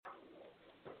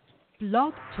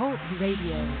Blog Talk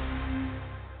Radio.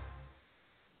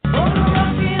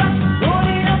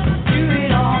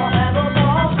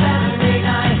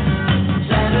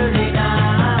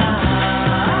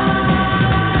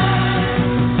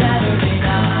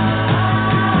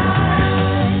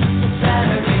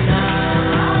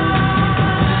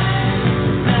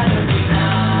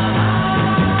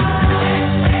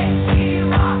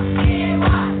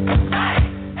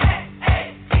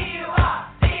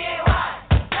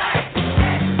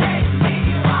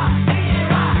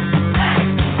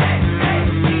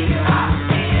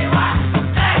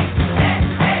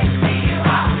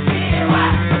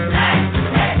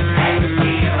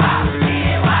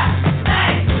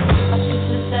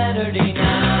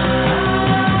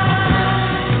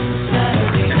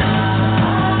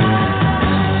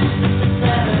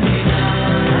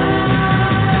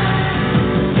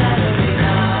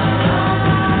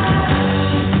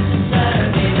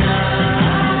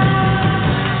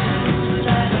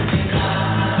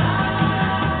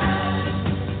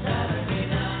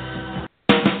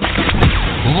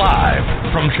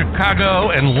 Chicago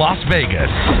and Las Vegas.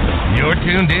 You're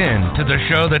tuned in to the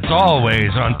show that's always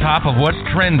on top of what's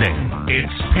trending.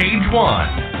 It's Page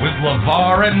One with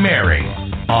Levar and Mary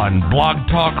on Blog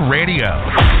Talk Radio.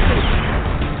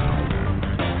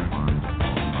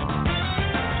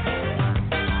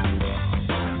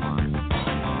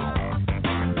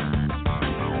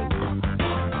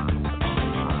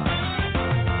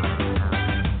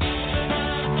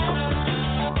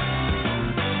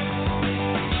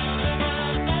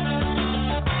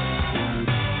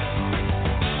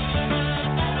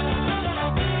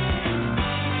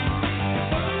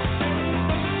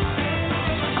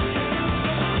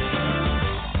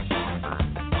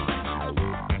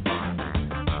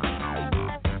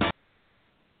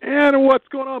 What's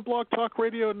going on, Blog Talk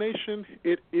Radio Nation?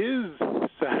 It is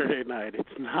Saturday night. It's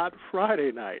not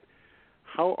Friday night.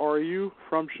 How are you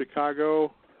from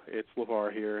Chicago? It's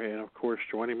Levar here, and of course,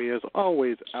 joining me as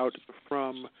always out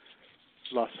from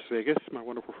Las Vegas, my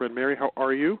wonderful friend Mary. How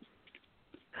are you?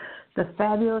 The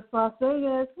fabulous Las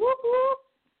Vegas. Whoop, whoop.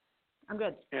 I'm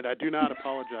good. And I do not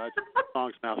apologize if the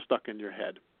song's now stuck in your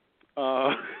head.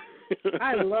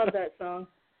 I love that song.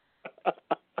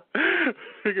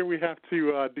 Figure we have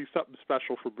to do something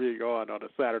special for being on a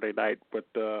Saturday night, but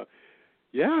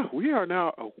yeah, we are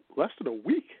now less than a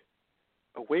week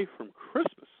away from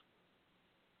Christmas.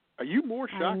 Are you more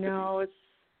shocked? I know, it's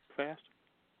fast.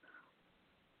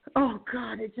 Oh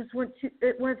God, it just went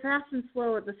fast and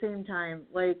slow at the same time.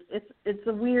 Like it's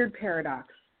a weird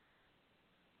paradox.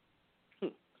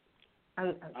 I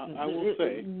will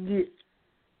say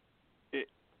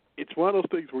it's one of those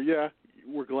things where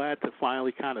we're glad to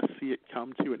finally kind of see it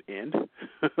come to an end.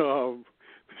 This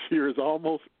year is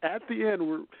almost at the end.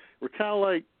 We're kind of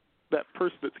like that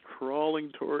person that's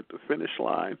crawling toward the finish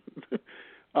line.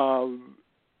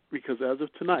 Because as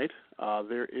of tonight,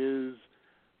 there is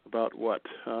about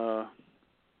 12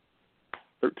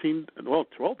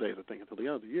 days, I think, until the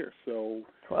end of the year. So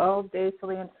 12 days till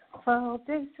the end. 12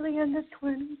 days till the end of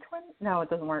 2020. No, it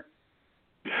doesn't work.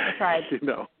 I tried.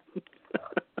 No.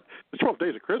 It's 12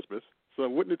 days of Christmas. So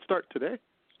wouldn't it start today?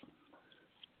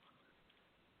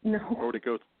 No. Or would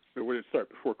it start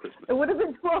before Christmas? It would have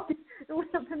been 12. It would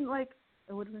have been like,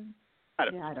 it would have been. I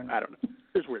don't know.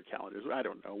 There's weird calendars. I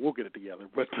don't know. We'll get it together.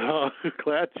 But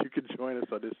glad you could join us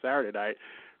on this Saturday night.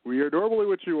 We are normally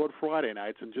with you on Friday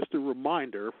nights. And just a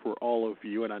reminder for all of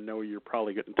you, and I know you're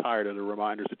probably getting tired of the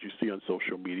reminders that you see on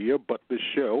social media, but this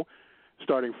show,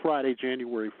 starting Friday,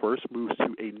 January 1st, moves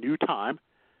to a new time.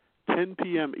 10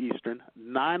 p.m. Eastern,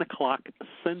 9 o'clock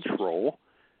Central.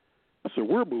 So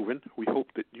we're moving. We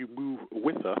hope that you move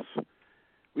with us.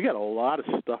 We got a lot of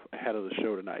stuff ahead of the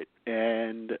show tonight.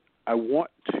 And I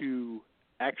want to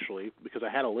actually, because I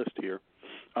had a list here,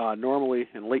 normally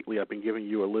and lately I've been giving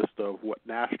you a list of what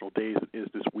national days it is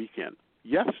this weekend.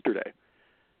 Yesterday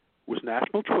was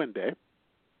National Twin Day.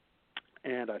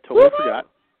 And I totally forgot,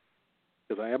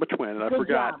 because I am a twin, and I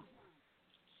forgot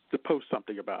to post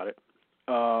something about it.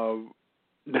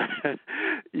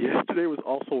 Yesterday was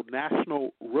also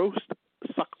National Roast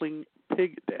Suckling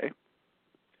Pig Day.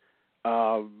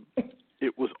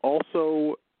 It was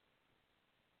also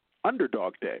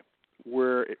Underdog Day,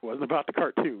 where it wasn't about the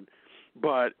cartoon,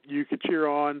 but you could cheer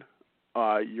on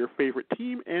your favorite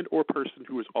team and or person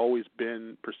who has always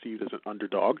been perceived as an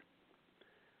underdog.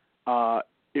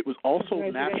 It was also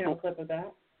National. You have a clip of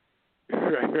that?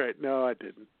 Right. No, I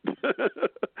didn't.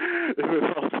 It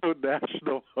was also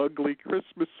National Ugly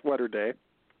Christmas Sweater Day.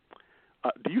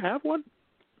 Do you have one?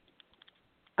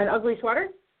 An ugly sweater?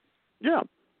 Yeah.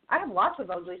 I have lots of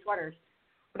ugly sweaters,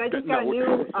 but I just got a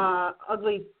new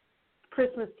ugly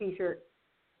Christmas T-shirt,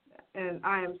 and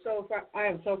I am so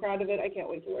proud of it. I can't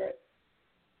wait to wear it.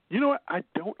 You know what? I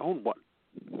don't own one,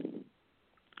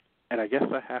 and I guess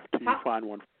I have to find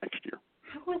one for next year.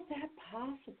 How is that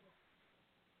possible?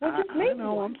 Well, just make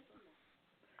one.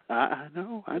 I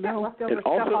know. And also, it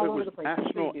was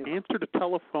National Answer to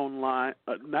Telephone line,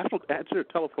 National Answer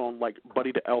to Telephone like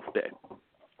Buddy the Elf Day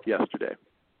yesterday.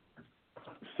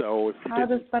 So if you how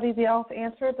does Buddy the Elf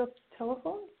answer the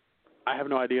telephone? I have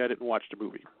no idea. I didn't watch the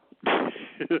movie.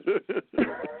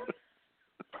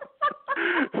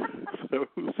 So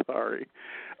sorry.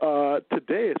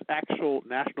 Today is actual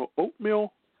National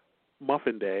Oatmeal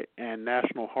Muffin Day and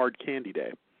National Hard Candy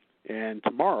Day. And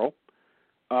tomorrow,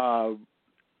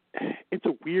 it's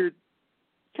a weird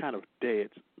kind of day.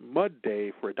 It's Mud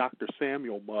Day for Dr.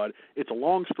 Samuel Mudd. It's a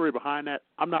long story behind that.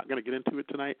 I'm not going to get into it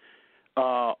tonight.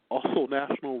 Also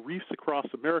National Reefs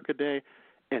Across America Day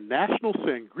and National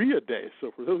Sangria Day.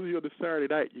 So for those of you on this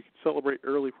Saturday night, you can celebrate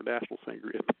early for National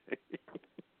Sangria Day.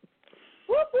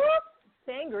 Whoop, whoop.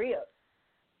 Sangria.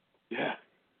 Yeah.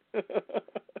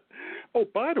 Oh,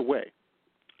 by the way,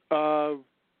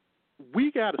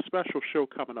 we got a special show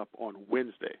coming up on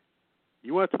Wednesday.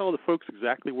 You want to tell the folks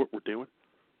exactly what we're doing?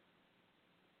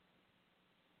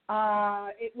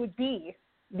 It would be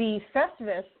the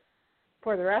Festivus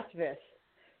for the rest of us.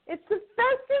 It's the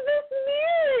Festivus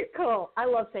Miracle. I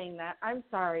love saying that. I'm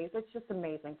sorry. That's just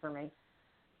amazing for me.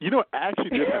 You know, I actually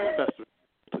did have a Festivus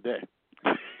today.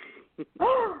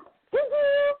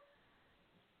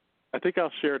 I think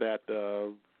I'll share that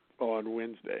on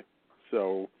Wednesday.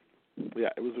 So, yeah,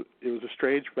 it was a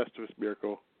strange Festivus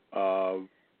miracle.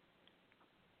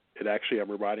 It actually, I'm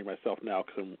reminding myself now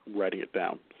because I'm writing it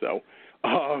down. So,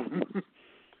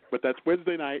 but that's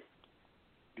Wednesday night,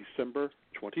 December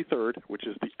 23rd, which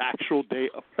is the actual day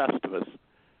of Festivus,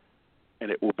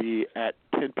 and it will be at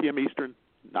 10 p.m. Eastern,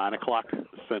 9 o'clock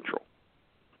Central.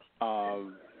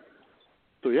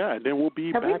 So, yeah, and then we'll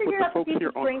be back with the folks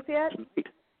here on tonight.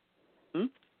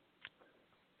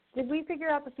 Did we figure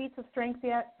out the feats of strength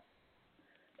yet?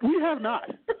 We have not.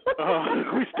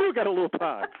 We still got a little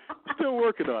time. Still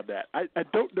working on that. I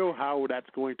don't know how that's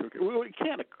going to occur. Well, it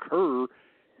can't occur,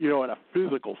 in a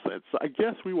physical sense. So I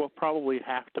guess we will probably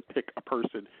have to pick a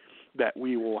person that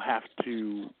we will have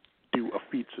to do a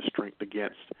feats of strength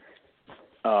against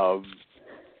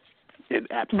in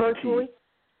absentee. Virtually?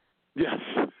 Yes,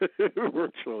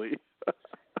 virtually.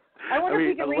 I wonder if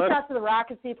we can reach out to The Rock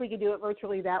and see if we can do it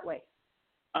virtually that way.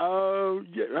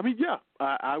 Yeah.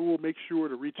 I will make sure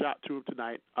to reach out to him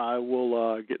tonight. I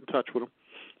will get in touch with him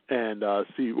and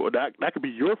see. Well, that could be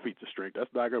your feats of strength.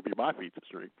 That's not going to be my feats of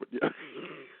strength, but yeah.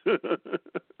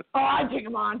 Oh, I'd take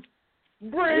him on.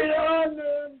 Bring it on,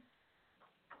 man.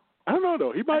 I don't know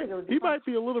though. He might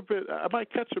be a little bit. I might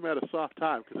catch him at a soft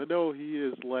time because I know he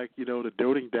is like the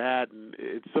doting dad, and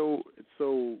it's so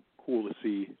cool to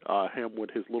see him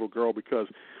with his little girl because.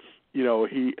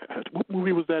 What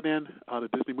movie was that in? The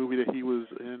Disney movie that he was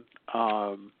in?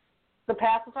 The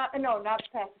Pacifier? No, not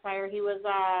the Pacifier. He was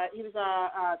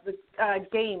the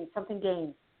Game, something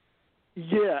Game.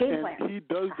 Yeah, Game and Plan. he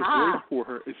does the voice for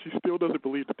her, and she still doesn't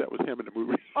believe that was him in the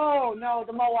movie. Oh, no,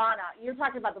 the Moana. You're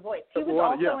talking about the voice. He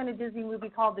was also in a Disney movie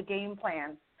called The Game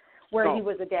Plan, where he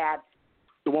was a dad.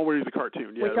 The one where he's a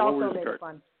cartoon, yeah. Which also made it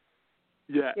fun.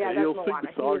 Yeah, and he'll sing the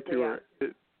song to her.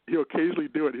 He'll occasionally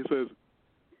do it. He says,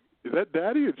 "Is that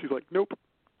Daddy?" And she's like, "Nope."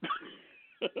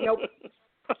 Nope.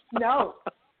 No.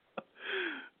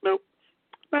 Nope.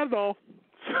 Not at all.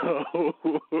 So,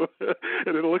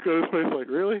 and then look at his face like,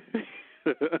 really?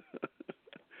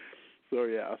 So,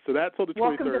 yeah. So that's on the 23rd.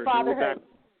 Welcome to fatherhood.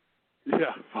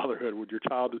 Yeah, fatherhood with your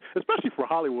child, especially for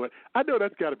Hollywood. I know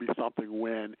that's got to be something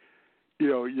when,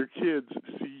 your kids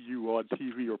see you on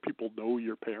TV or people know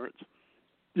your parents.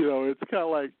 It's kind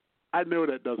of like, I know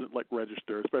that doesn't,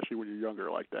 register, especially when you're younger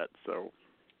like that. So,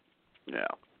 yeah.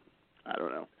 I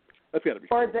don't know. That's got to be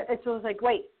cool. Or it's just like,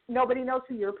 wait, nobody knows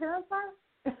who your parents are?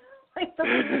 Right.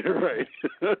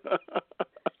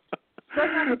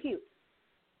 That's not cute.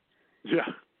 Yeah.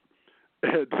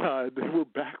 And then we're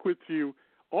back with you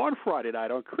on Friday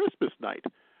night, on Christmas night,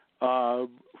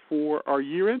 for our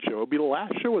year-end show. It'll be the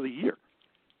last show of the year,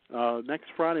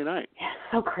 next Friday night. Yeah,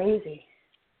 so crazy.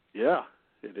 Yeah,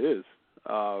 it is.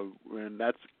 And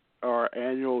that's our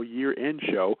annual year-end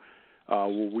show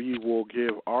where we will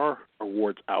give our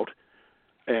awards out.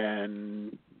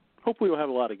 And hopefully we'll have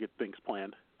a lot of good things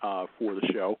planned for the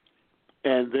show.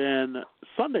 And then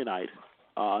Sunday night,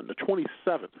 on the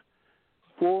 27th,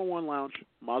 401 Lounge,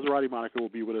 Maserati Monica will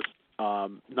be with us,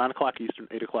 9 o'clock Eastern,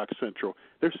 8 o'clock Central.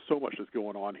 There's so much that's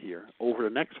going on here. Over the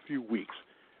next few weeks,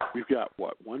 we've got,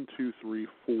 1, 2, 3,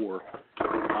 4,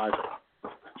 5,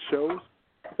 shows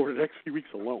over the next few weeks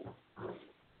alone.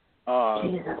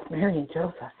 Jesus, Mary and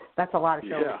Joseph. That's a lot of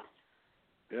shows.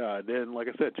 Yeah. And then, like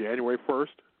I said, January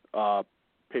 1st,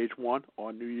 Page One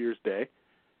on New Year's Day.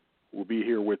 We'll be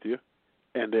here with you.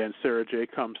 And then Sarah J.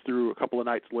 comes through a couple of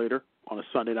nights later on a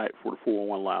Sunday night for the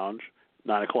 401 Lounge,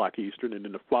 9 o'clock Eastern. And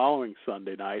then the following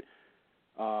Sunday night,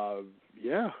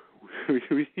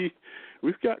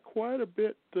 we've got quite a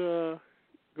bit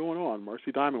going on.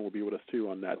 Marcy Diamond will be with us, too,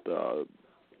 on that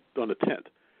on the 10th.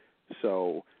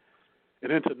 So,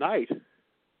 and then tonight,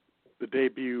 the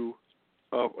debut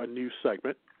of a new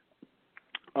segment,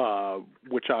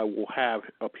 which I will have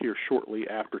up here shortly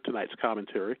after tonight's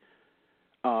commentary.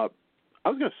 I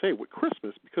was going to say with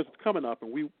Christmas, because it's coming up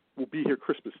and we will be here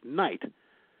Christmas night,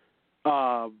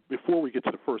 before we get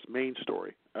to the first main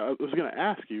story, I was going to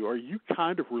ask you, are you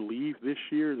kind of relieved this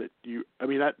year that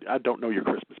I don't know your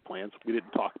Christmas plans. We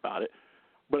didn't talk about it.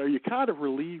 But are you kind of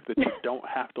relieved that you don't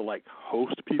have to,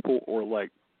 host people or,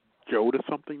 go to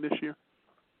something this year?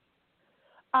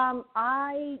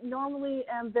 I normally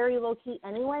am very low-key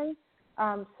anyway.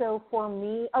 So for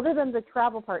me, other than the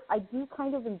travel part, I do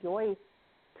kind of enjoy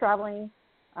traveling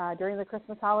during the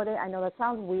Christmas holiday. I know that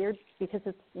sounds weird because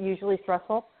it's usually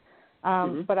stressful,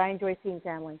 but I enjoy seeing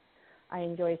family. I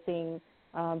enjoy seeing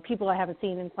people I haven't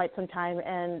seen in quite some time,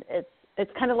 and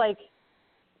it's kind of like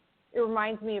it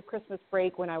reminds me of Christmas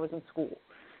break when I was in school.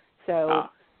 So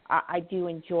I do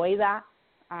enjoy that.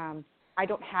 I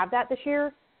don't have that this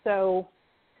year, so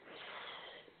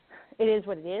it is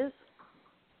what it is.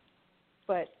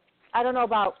 But I don't know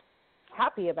about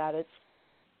happy about it.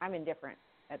 I'm indifferent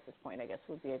at this point, I guess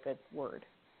would be a good word.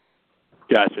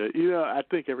 Gotcha. I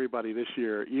think everybody this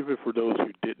year, even for those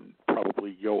who didn't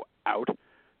probably go out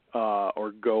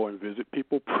or go and visit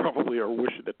people, probably are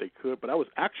wishing that they could. But I was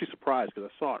actually surprised because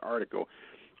I saw an article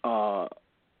a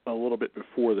little bit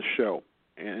before the show,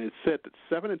 and it said that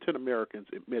 7 in 10 Americans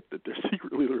admit that they're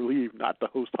secretly relieved not to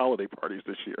host holiday parties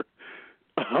this year.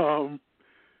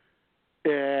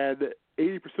 And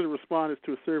 80% of respondents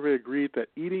to a survey agreed that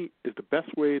eating is the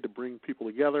best way to bring people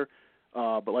together.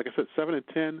 But like I said, 7 in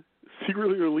 10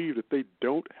 secretly relieved that they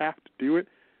don't have to do it.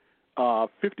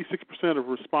 56% of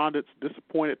respondents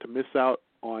disappointed to miss out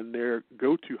on their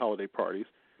go-to holiday parties.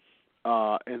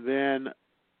 And then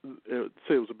it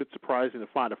was a bit surprising to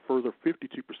find a further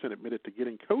 52% admitted to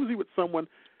getting cozy with someone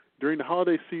during the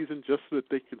holiday season just so that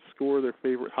they can score their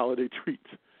favorite holiday treats.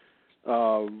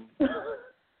 Yeah.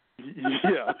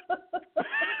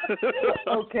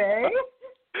 Okay.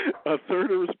 A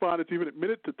third of respondents even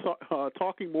admitted to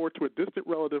talking more to a distant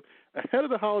relative ahead of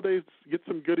the holidays to get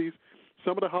some goodies.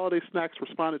 Some of the holiday snacks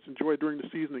respondents enjoy during the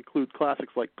season include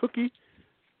classics like cookies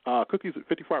at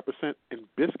 55% and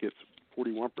biscuits,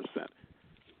 41%.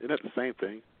 Isn't that the same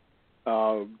thing?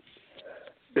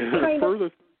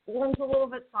 One's a little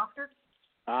bit softer.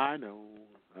 I know.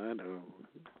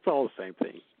 It's all the same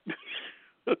thing.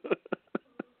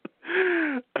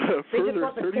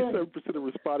 Further, 37% of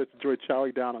respondents enjoy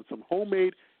chowing down on some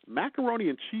homemade macaroni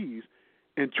and cheese,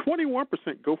 and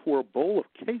 21% go for a bowl of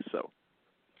queso.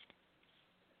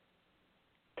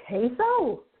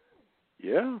 Queso?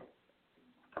 Yeah.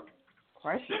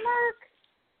 Question mark?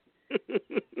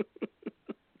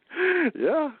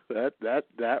 Yeah,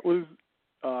 that was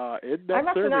in that I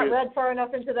must survey. have not read far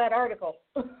enough into that article.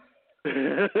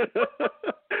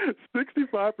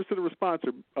 65% of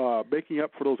respondents are making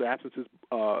up for those absences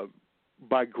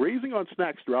by grazing on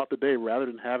snacks throughout the day rather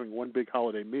than having one big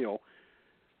holiday meal.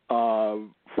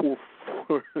 For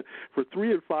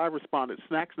 3 and 5 respondents,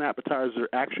 snacks and appetizers are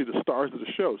actually the stars of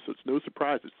the show, so it's no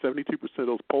surprise that 72% of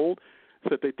those polled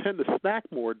said they tend to snack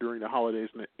more during the holidays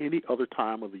than at any other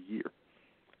time of the year.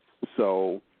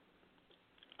 So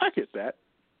I get that.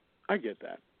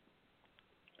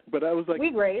 But I was like,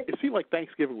 it seemed like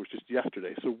Thanksgiving was just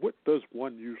yesterday. So what does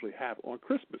one usually have on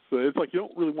Christmas? So it's like you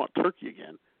don't really want turkey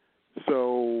again.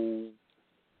 So,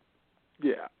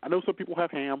 yeah, I know some people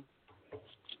have ham,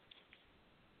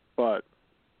 but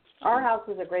our house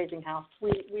is a grazing house.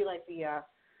 We like to,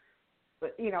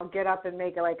 get up and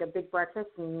make a big breakfast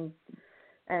and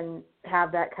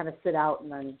have that kind of sit out,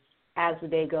 and then as the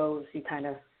day goes, you kind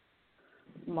of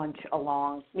munch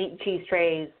along. Meat and cheese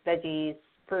trays, veggies,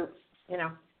 fruit,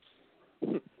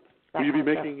 Will you be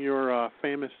making your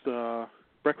famous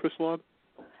breakfast log?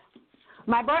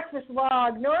 My breakfast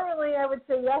log, normally I would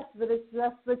say yes, but it's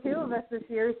just the two of us this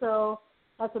year, so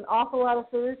that's an awful lot of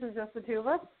food for just the two of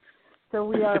us. So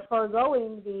we are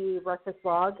foregoing the breakfast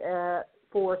log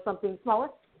for something smaller,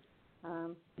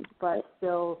 but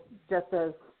still just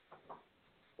as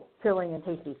filling and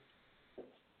tasty.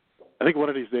 I think one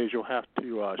of these days you'll have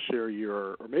to share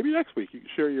or maybe next week you can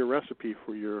share your recipe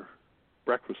for your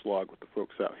breakfast log with the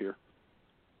folks out here.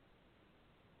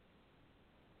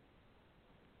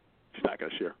 She's not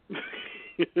going to share.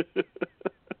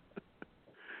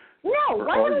 No,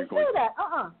 why would I do that?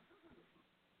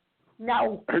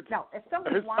 No. If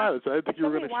somebody wants, I didn't think you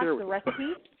were going to share the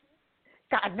recipe,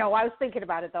 God, no, I was thinking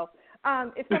about it, though.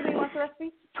 If somebody wants the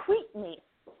recipe, tweet me.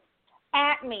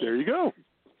 At me. There you go.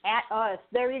 At us.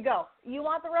 There you go. You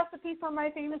want the recipe for my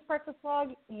famous breakfast log?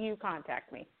 You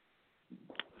contact me.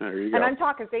 There you go. And I'm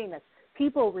talking famous.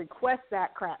 People request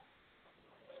that crap.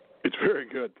 It's very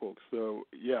good, folks. So,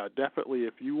 yeah, definitely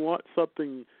if you want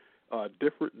something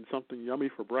different and something yummy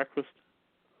for breakfast,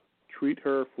 treat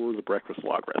her for the breakfast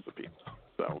log recipe.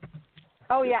 So.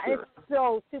 Oh, yeah, sure. It's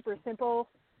so super simple.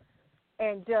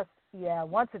 And just,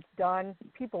 once it's done,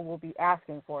 people will be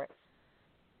asking for it.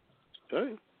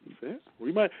 Hey,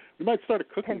 we might start a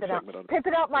cooking segment on it.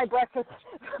 Pimping out my breakfast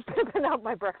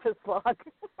log.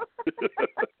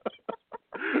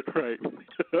 Right.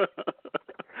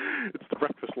 It's the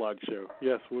breakfast log show.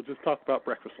 Yes, we'll just talk about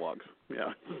breakfast logs.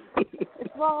 Yeah.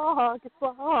 It's log.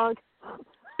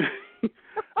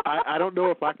 I don't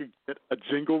know if I could get a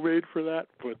jingle made for that,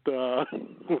 but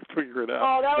we'll figure it out.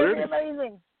 Oh, that would be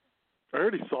amazing. Are there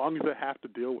any songs that have to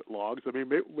deal with logs? I mean,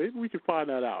 maybe we can find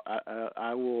that out.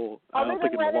 I will. I don't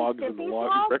think in the logs in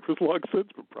the breakfast log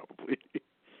sense, but probably.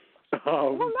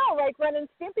 Well, no, like Ren and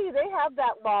Stimpy, they have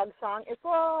that log song. It's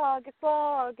log,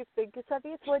 it's big, it's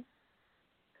heavy, it's wood.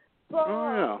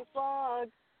 It's log.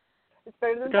 It's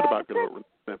better than that. About good old Ren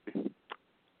and Stimpy.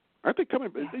 Aren't they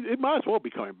coming? It might as well be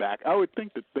coming back. I would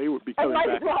think that they would be coming back.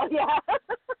 As well, yeah.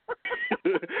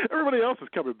 Everybody else is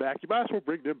coming back. You might as well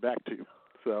bring them back too.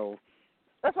 So.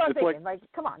 That's what I'm thinking. Like,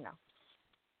 come on now.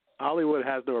 Hollywood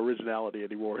has no originality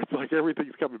anymore. It's like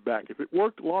everything's coming back. If it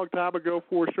worked a long time ago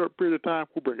for a short period of time,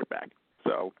 we'll bring it back.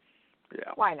 So,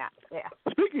 yeah. Why not? Yeah.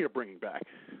 Speaking of bringing back,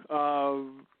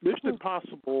 Mission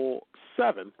Impossible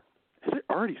 7. Is it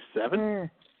already 7?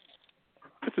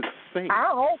 That's insane. I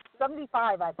don't know.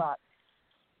 75, I thought.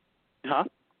 Huh?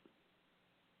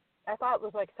 I thought it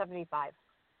was like 75.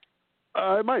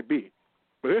 It might be.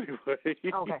 But anyway,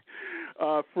 okay.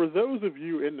 For those of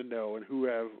you in the know and who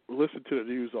have listened to the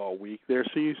news all week, there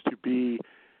seems to be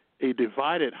a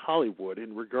divided Hollywood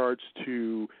in regards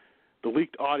to the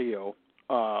leaked audio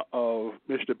of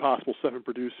Mission Impossible 7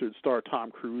 producer and star Tom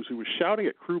Cruise, who was shouting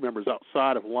at crew members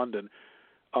outside of London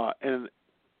and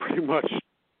pretty much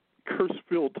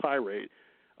curse-filled tirade,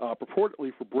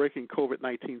 purportedly for breaking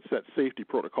COVID-19 set safety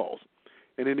protocols.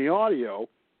 And in the audio,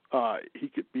 he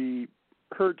could be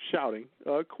heard shouting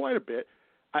quite a bit.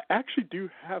 I actually do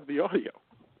have the audio.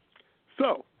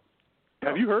 So,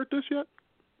 have you heard this yet?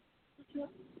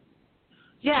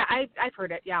 Yeah, I've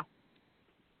heard it, yeah.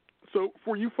 So,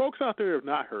 for you folks out there who have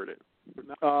not heard it,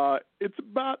 it's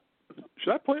about,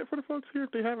 should I play it for the folks here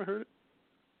if they haven't heard it?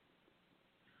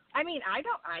 I mean,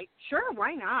 sure,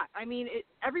 why not? I mean,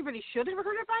 everybody should have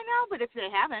heard it by now, but if they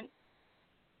haven't.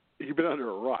 You've been under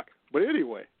a rock. But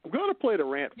anyway, I'm going to play the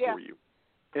rant for you.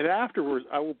 And afterwards,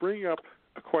 I will bring up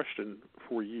a question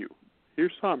for you.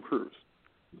 Here's Tom Cruise.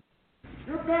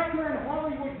 You're back there in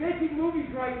Hollywood making movies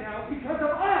right now because of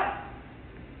us.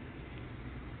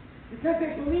 Because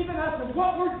they believe in us and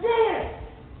what we're doing.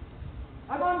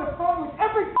 I'm on the phone with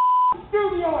every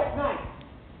studio at night.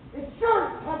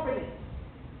 Insurance company.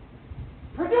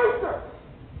 Producers.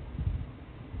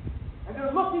 And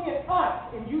they're looking at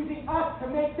us and using us to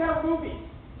make their movies.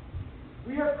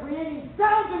 We are creating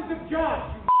thousands of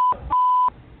jobs, you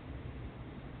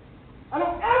I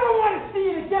don't ever want to see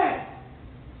it again.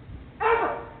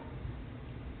 Ever.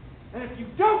 And if you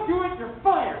don't do it, you're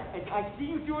fired. And I see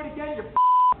you do it again, you're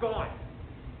gone.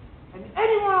 And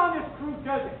anyone on this crew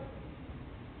does it.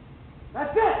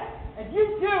 That's it. And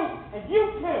you too, and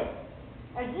you too,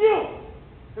 and you.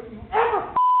 Don't you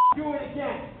ever do it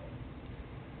again.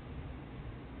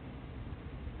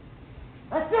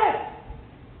 That's it.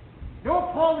 No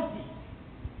apologies.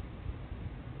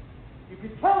 You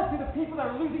can tell it to the people that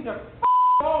are losing their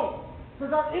homes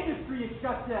because our industry is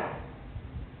shut down.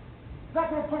 It's not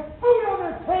going to put food on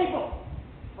their table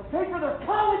or pay for their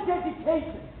college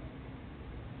education.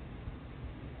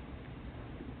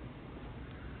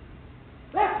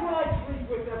 That's what I sleep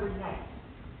with every night.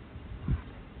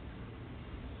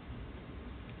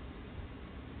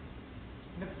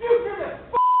 In the future of this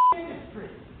industry.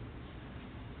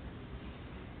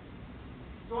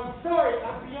 So I'm sorry,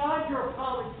 I'm beyond your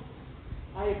apology.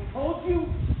 I have told you,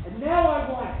 and now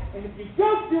I want it. And if you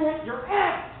don't do it, you're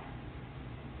out.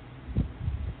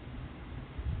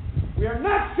 We are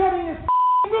not shutting this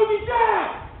movie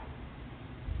down.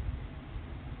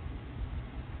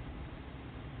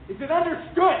 Is it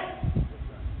understood?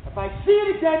 If I see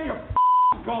it again, you're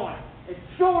gone. And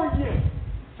so are you.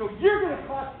 So you're going to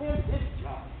cost him his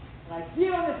job. And I see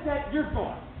it on the set, you're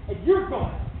gone. And you're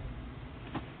gone.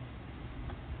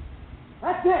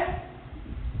 That's it.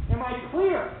 Am I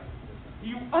clear? Do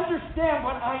you understand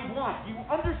what I want? Do you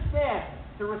understand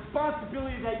the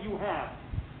responsibility that you have?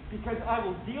 Because I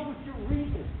will deal with your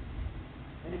reason.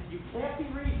 And if you can't be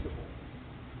reasonable,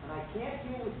 and I can't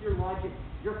deal with your logic,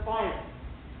 you're fired.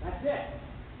 That's it.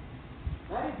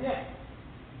 That is it.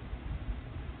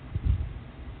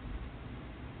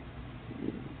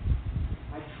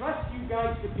 I trust you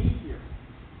guys to be here.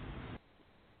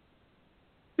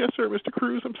 Yes, sir, Mr.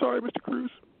 Cruz. I'm sorry, Mr. Cruz.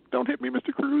 Don't hit me,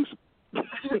 Mr. Cruz. I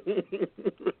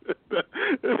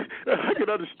can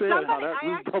understand how that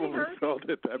room probably felt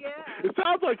at that point. It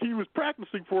sounds like he was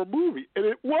practicing for a movie, and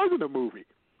it wasn't a movie.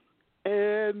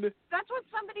 And that's what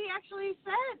somebody actually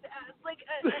said.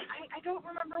 I don't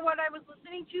remember what I was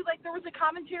listening to. Like, there was a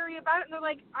commentary about it, and they're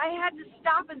like, I had to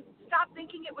stop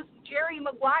thinking it was Jerry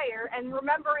Maguire and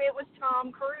remember it was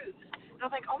Tom Cruise. And I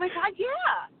was like, oh my God,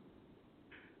 yeah.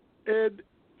 And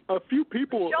a few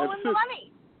people showing the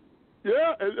money.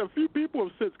 Yeah, and a few people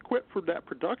have since quit from that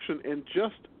production, and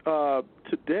just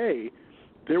today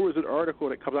there was an article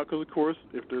that comes out, because, of course,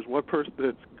 if there's one person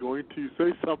that's going to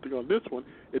say something on this one,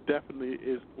 it definitely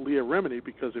is Leah Remini,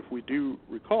 because if we do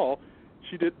recall,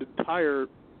 she did the entire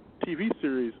TV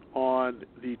series on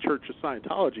the Church of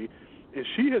Scientology, and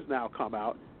she has now come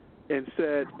out and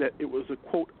said that it was a,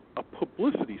 quote, a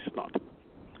publicity stunt.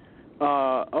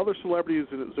 Other celebrities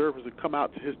and observers have come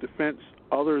out to his defense.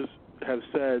 Others have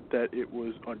said that it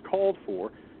was uncalled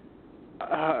for.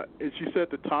 And she said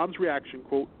that Tom's reaction,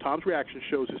 quote, Tom's reaction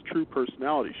shows his true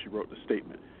personality, she wrote in a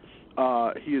statement.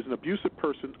 He is an abusive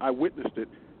person. I witnessed it.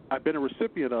 I've been a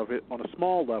recipient of it on a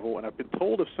small level, and I've been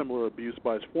told of similar abuse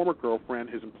by his former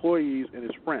girlfriend, his employees, and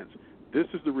his friends. This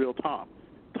is the real Tom.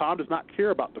 Tom does not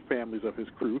care about the families of his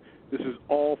crew. This is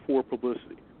all for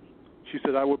publicity. She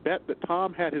said, I would bet that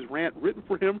Tom had his rant written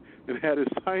for him and had his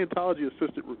Scientology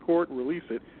assistant record and release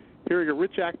it. Hearing a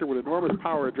rich actor with enormous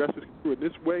power address his crew in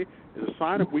this way is a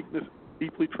sign of weakness,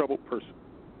 deeply troubled person.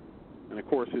 And, of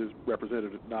course, his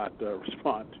representative did not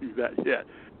respond to that yet.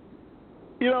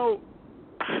 You know,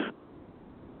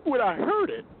 when I heard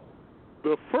it,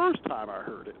 the first time I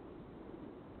heard it,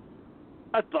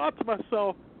 I thought to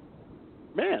myself,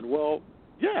 man, well,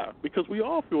 yeah, because we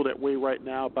all feel that way right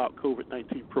now about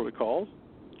COVID-19 protocols.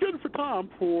 Good for Tom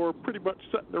for pretty much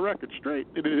setting the record straight.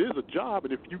 And it is a job,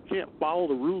 and if you can't follow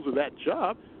the rules of that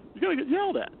job, you're going to get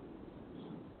yelled at.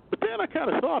 But then I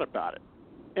kind of thought about it.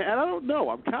 And I don't know.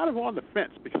 I'm kind of on the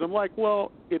fence because I'm like,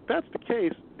 well, if that's the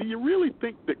case, do you really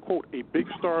think that, quote, a big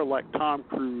star like Tom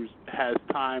Cruise has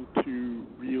time to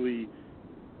really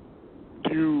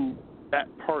do that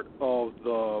part of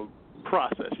the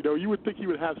process? You know, you would think he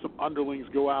would have some underlings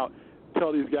go out and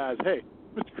tell these guys, hey,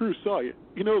 Mr. Cruise saw you.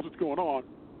 He knows what's going on.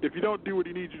 If you don't do what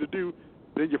he needs you to do,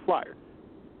 then you're fired.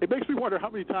 It makes me wonder how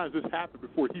many times this happened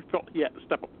before he felt he had to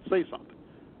step up and say something.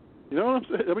 You know what I'm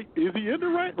saying? I mean, is he in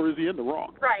the right or is he in the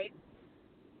wrong? Right.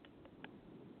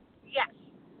 Yes.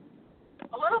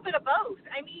 A little bit of both.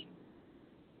 I mean,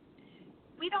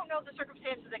 we don't know the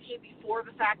circumstances that came before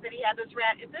the fact that he had this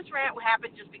rant. If this rant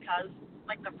happened just because,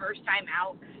 like, the first time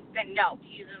out, then no,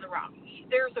 he's in the wrong.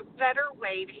 There's a better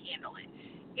way to handle it.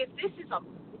 If this is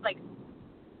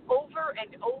over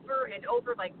and over and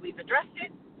over, like, we've addressed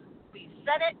it, we've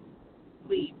said it,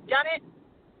 we've done it,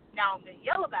 now I'm going to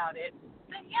yell about it,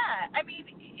 then yeah, I mean,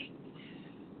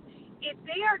 if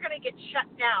they are going to get shut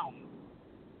down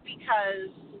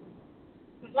because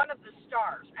one of the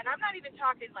stars, and I'm not even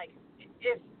talking like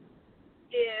if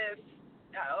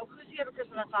who's the other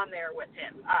person that's on there with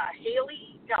him?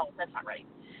 Haley? No, that's not right.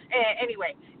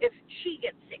 Anyway, if she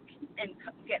gets sick and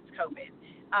gets COVID,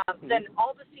 then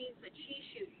all the scenes that she's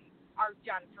shooting are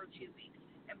done for 2 weeks,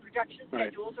 and production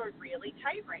schedules are really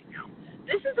tight right now.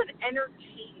 This is an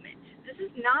entertainment. This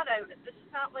is not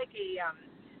like a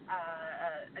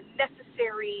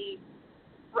necessary.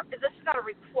 This is not a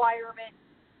requirement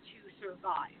to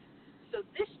survive. So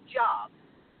this job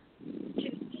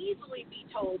can easily be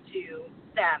told to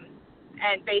them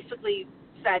and basically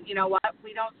said, you know what,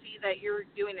 we don't see that you're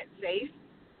doing it safe.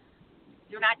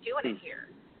 You're not doing it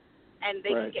here. And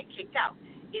they can get kicked out.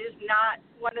 It is not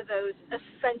one of those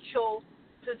essential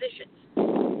positions.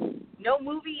 No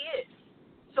movie is.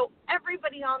 So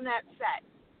everybody on that set,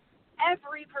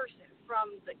 every person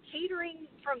from the catering,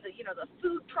 from the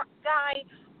food truck guy,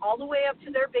 all the way up to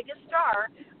their biggest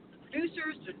star, the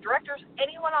producers, the directors,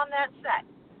 anyone on that set,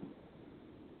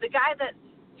 the guy that's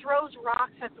throws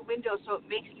rocks at the window so it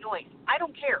makes noise. I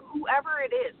don't care. Whoever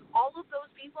it is, all of those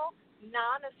people,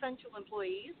 non-essential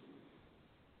employees,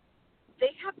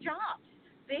 they have jobs.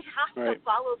 They have to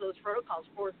follow those protocols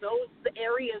for the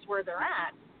areas where they're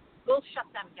at. We'll shut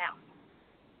them down.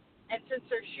 And since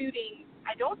they're shooting,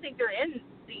 I don't think they're in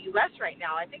the U.S. right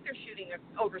now. I think they're shooting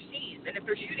overseas. And if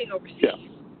they're shooting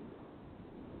overseas,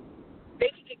 they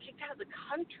could get kicked out of the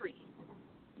country.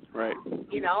 Right.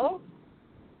 You know?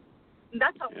 And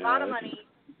that's a lot of money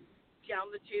down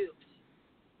the tubes.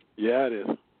 Yeah, it is.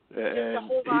 Just to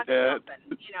hold on to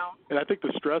something, you know? And I think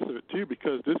the stress of it, too,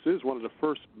 because this is one of the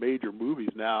first major movies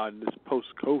now in this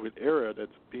post-COVID era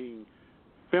that's being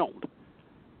filmed.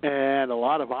 And a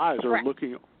lot of eyes are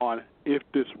looking on if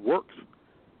this works.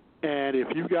 And if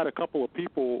you've got a couple of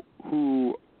people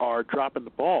who are dropping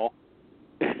the ball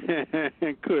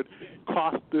and could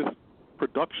cost this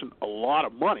production a lot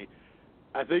of money,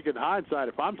 I think in hindsight,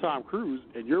 if I'm Tom Cruise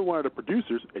and you're one of the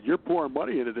producers and you're pouring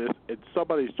money into this and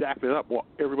somebody's jacking it up while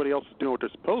everybody else is doing what they're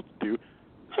supposed to do,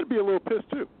 I'd be a little pissed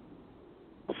too.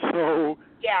 So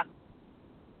yeah.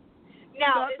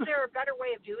 Now, is there a better way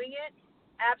of doing it?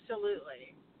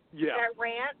 Absolutely. Yeah. That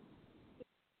rant,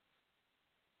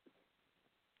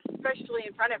 especially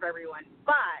in front of everyone.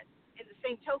 But in the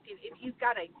same token, if you've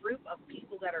got a group of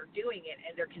people that are doing it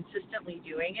and they're consistently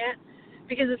doing it,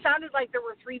 because it sounded like there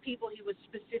were 3 people he was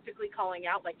specifically calling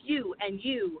out, like you and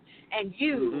you and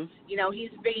you. You know,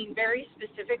 he's being very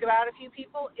specific about a few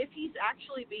people. If he's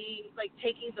actually being, like,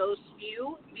 taking those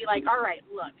few and be like, all right,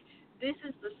 look, this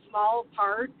is the small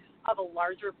part of a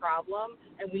larger problem,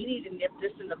 and we need to nip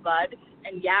this in the bud.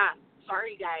 And, yeah,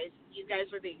 sorry, guys, you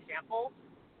guys are the example.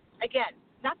 Again,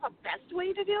 not the best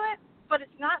way to do it, but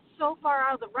it's not so far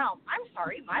out of the realm. I'm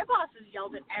sorry, my boss has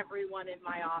yelled at everyone in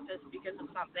my office because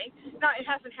of something. Now, it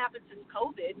hasn't happened since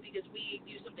COVID because we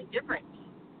do something different,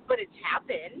 but it's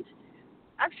happened.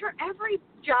 I'm sure every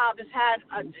job has had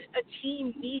a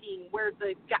team meeting where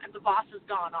the boss has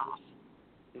gone off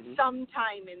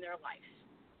sometime in their life.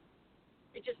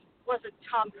 It just wasn't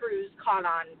Tom Cruise caught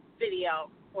on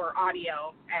video or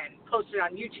audio and posted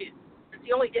on YouTube. It's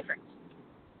the only difference.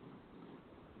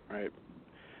 Right.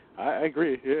 I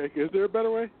agree. Is there a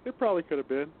better way? It probably could have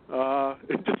been.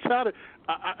 It just sounded.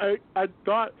 I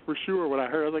thought for sure when I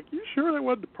heard, I was like, "You sure that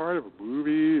wasn't part of a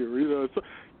movie?" Or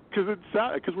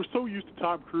because we're so used to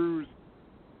Tom Cruise.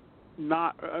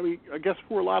 I guess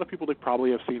for a lot of people, they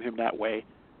probably have seen him that way.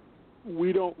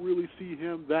 We don't really see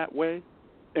him that way,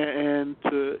 and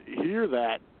to hear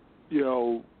that,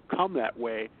 come that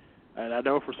way, and I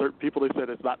know for certain people they said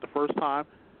it's not the first time.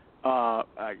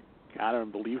 I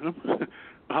don't believe them.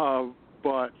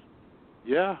 But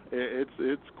yeah,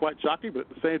 it's quite shocking. But at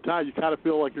the same time, you kind of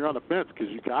feel like you're on the fence because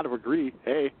you kind of agree,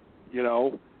 hey,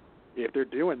 if they're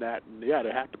doing that, yeah,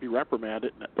 they have to be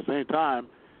reprimanded. And at the same time,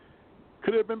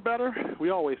 could it have been better? We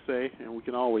always say, and we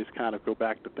can always kind of go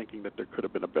back to thinking that there could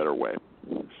have been a better way.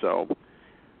 So,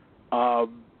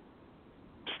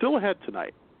 still ahead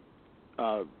tonight.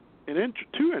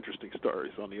 Two interesting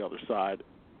stories on the other side.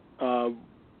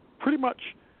 Pretty much.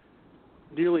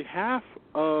 Nearly half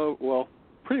of,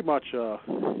 pretty much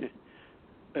an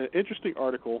interesting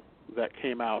article that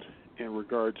came out in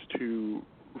regards to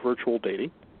virtual dating,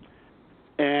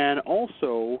 and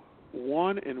also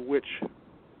one in which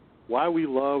why we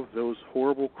love those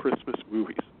horrible Christmas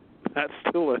movies. That's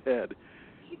still ahead.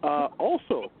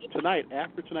 Also, tonight,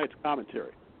 after tonight's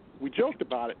commentary, we joked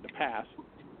about it in the past,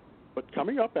 but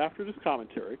coming up after this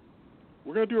commentary,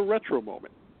 we're going to do a retro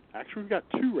moment. Actually, we've got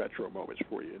 2 retro moments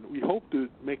for you, and we hope to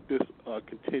make this a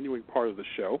continuing part of the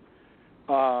show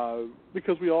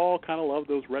because we all kind of love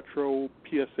those retro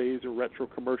PSAs and retro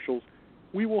commercials.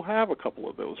 We will have a couple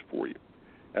of those for you,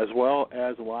 as well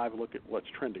as a live look at what's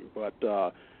trending. But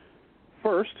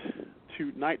first,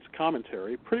 tonight's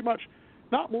commentary, pretty much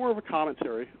not more of a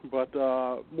commentary, but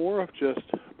more of just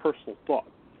personal thought.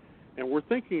 And we're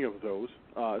thinking of those,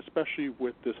 especially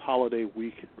with this holiday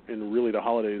week and really the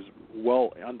holidays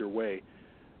well underway.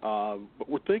 But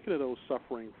we're thinking of those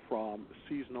suffering from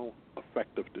seasonal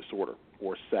affective disorder,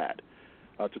 or SAD.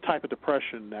 It's a type of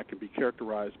depression that can be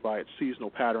characterized by its seasonal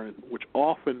pattern, which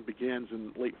often begins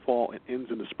in late fall and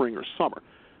ends in the spring or summer.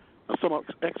 Now, some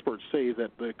experts say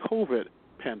that the COVID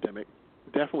pandemic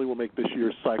definitely will make this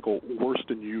year's cycle worse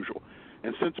than usual.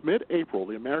 And since mid-April,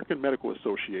 the American Medical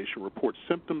Association reports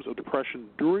symptoms of depression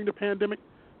during the pandemic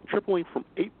tripling from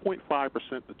 8.5%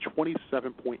 to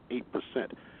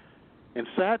 27.8%. And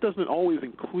SAD doesn't always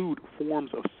include forms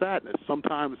of sadness.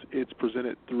 Sometimes it's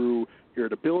presented through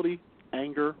irritability,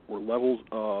 anger, or levels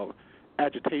of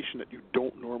agitation that you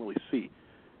don't normally see.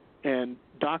 And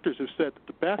doctors have said that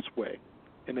the best way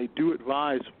and they do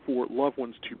advise for loved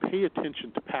ones to pay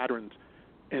attention to patterns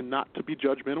and not to be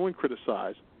judgmental and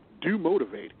criticize. Do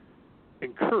motivate,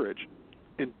 encourage,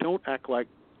 and don't act like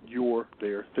you're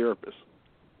their therapist.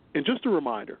 And just a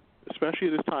reminder, especially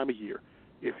at this time of year,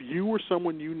 if you or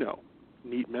someone you know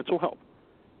need mental help,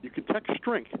 you can text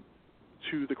STRENGTH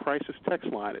to the crisis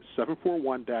text line at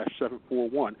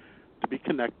 741-741 to be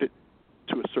connected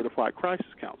to a certified crisis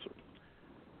counselor.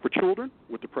 For children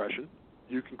with depression,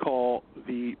 you can call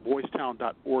the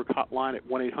boystown.org hotline at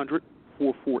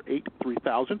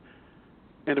 1-800-448-3000.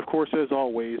 And, of course, as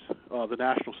always, the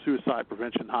National Suicide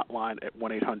Prevention Hotline at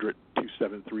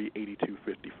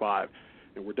 1-800-273-8255.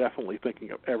 And we're definitely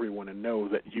thinking of everyone and know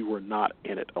that you are not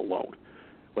in it alone.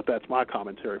 But that's my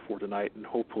commentary for tonight, and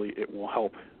hopefully it will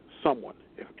help someone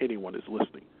if anyone is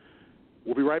listening.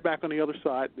 We'll be right back on the other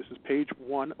side. This is page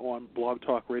 1 on Blog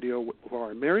Talk Radio with Levar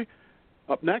and Mary.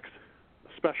 Up next, a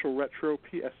special retro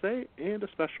PSA and a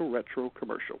special retro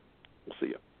commercial. We'll see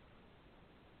you.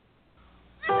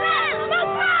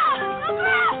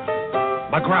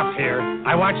 McGruff here.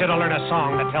 I want you to learn a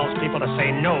song that tells people to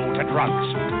say no to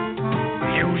drugs.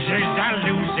 Users are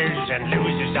losers and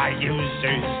losers are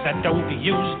users that don't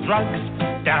use drugs.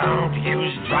 Don't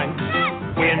use drugs.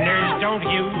 Winners don't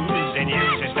use and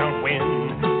users don't win.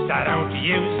 So don't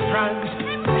use drugs.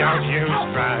 Don't use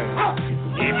drugs.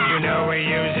 If you know a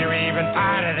user even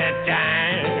part of the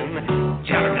time,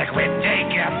 tell them to quit,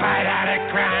 take a bite out of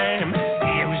crime.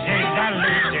 Users are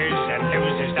losers and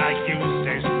losers are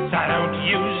users. So don't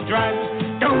use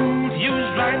drugs. Don't use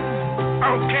drugs.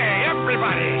 Okay,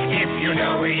 everybody. If you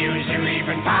know a user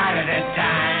even part of the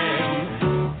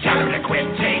time, tell them to quit,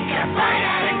 take a bite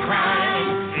out of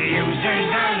crime. Users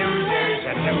are losers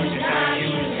and losers are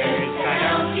users. So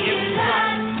don't use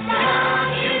drugs. Don't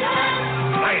use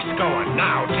drugs. Nice going.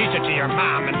 Now teach it to your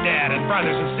mom and dad and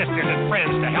brothers and sisters and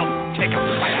friends to help take a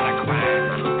bite out of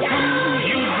crime. Don't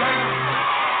use drugs.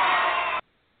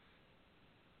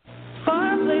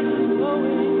 Fireplaces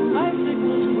glowing,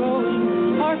 icicles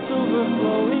growing, hearts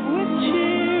overflowing with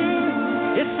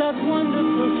cheer. It's that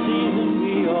wonderful season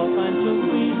we all find so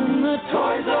pleasing, the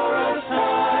Toys R Us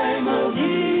time of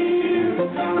year.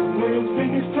 World's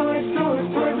biggest toy store,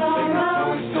 Toys R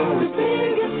Us. The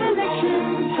biggest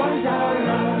selection, Toys R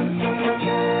Us.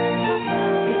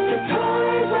 It's the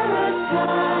Toys R Us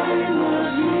time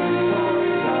of year.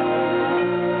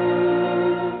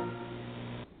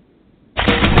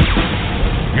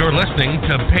 You're listening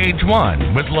to Page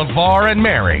 1 with Levar and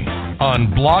Mary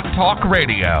on Blog Talk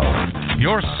Radio,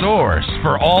 your source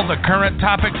for all the current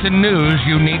topics and news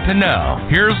you need to know.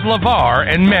 Here's Levar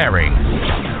and Mary.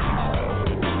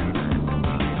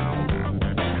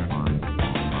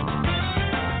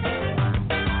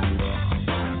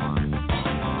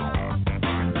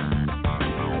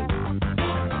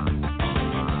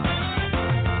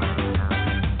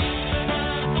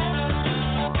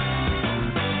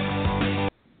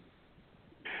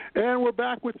 And we're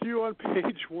back with you on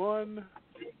page 1.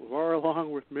 Levar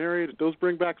along with Mary. Did those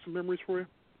bring back some memories for you?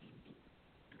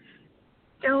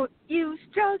 Don't use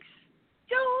drugs.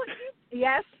 Don't use...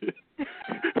 Yes.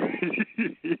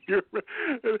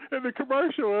 And the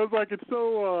commercial, I was like, it's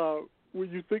so, when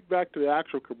you think back to the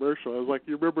actual commercial, I was like,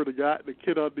 you remember the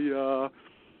kid on the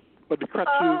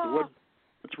crutches, the one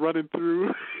that's running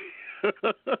through?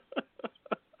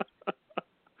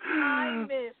 I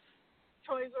miss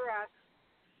Toys R Us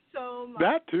so much.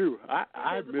 That too.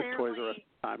 I miss Toys R Us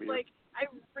time of year. Like, I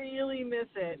really miss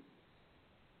it.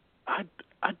 I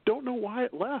don't know why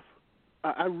it left.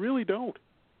 I really don't.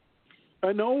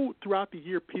 I know throughout the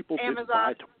year people didn't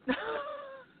buy toys.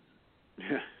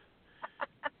 Yeah.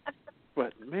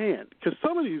 But, man, because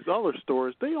some of these other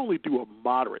stores, they only do a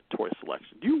moderate toy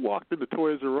selection. You walked into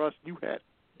Toys R Us, you had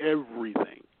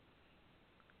everything.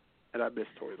 And I miss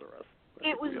Toys R Us.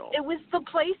 It was the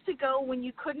place to go when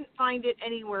you couldn't find it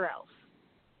anywhere else.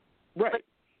 Right.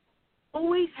 But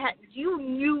you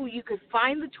knew you could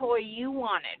find the toy you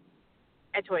wanted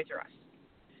at Toys R Us.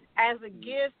 As a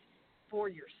gift for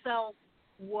yourself,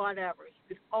 whatever. You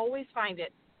could always find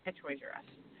it at Toys R Us.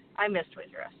 I miss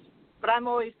Toys R Us. But I've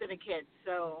always been a kid,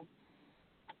 so.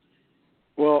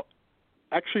 Well,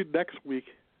 actually next week,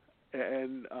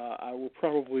 and I will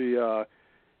probably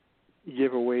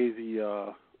give away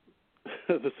the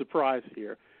the surprise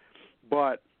here,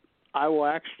 but I will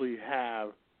actually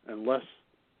have, unless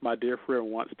my dear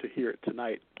friend wants to hear it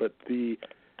tonight, but the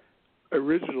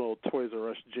original Toys R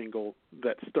Us jingle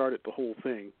that started the whole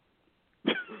thing.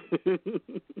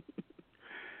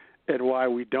 And why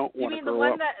we don't want to grow up. You mean the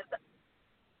one that...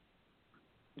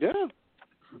 Yeah.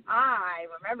 I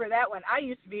remember that one. I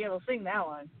used to be able to sing that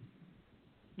one.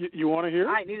 You want to hear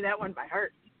it? I knew that one by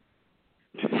heart.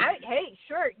 Hey,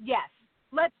 sure, yes.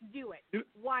 Let's do it.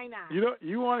 Why not?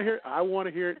 You want to hear it? I want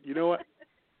to hear it. You know what?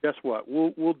 Guess what?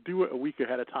 We'll do it a week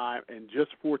ahead of time, and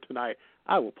just for tonight,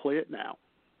 I will play it now.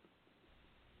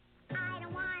 I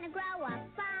don't want to grow up.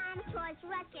 I'm a toys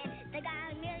ruckus. They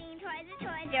got a million toys and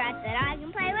toys that I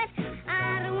can play with.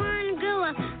 I don't want to grow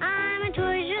up. I'm a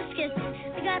toys ruckus.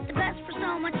 They got the best for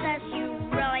so much that you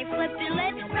really flip your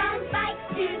lid. From bikes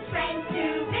to trains to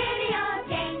video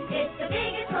games, it's the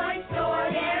biggest toy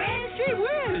store there is. Gee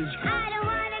whiz! I don't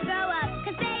want to grow up,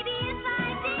 'cause baby, if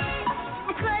I did,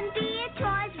 I couldn't be a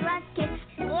toys ruckus.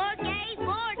 More games,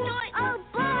 more toys. Oh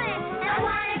boy, I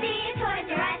want to be a Toys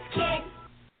R Us kid.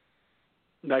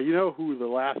 Now, you know who the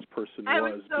last person I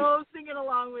was. was so singing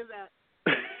along with that.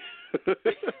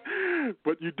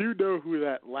 But you do know who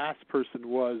that last person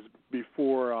was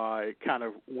before it kind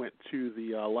of went to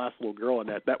the last little girl in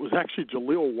that. That was actually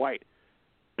Jaleel White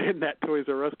in that Toys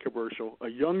R Us commercial, a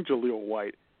young Jaleel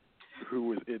White who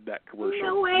was in that commercial.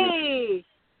 No way.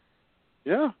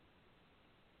 Yeah.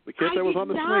 The kid that was on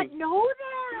the swing. I did not know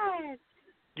that.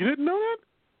 You didn't know that?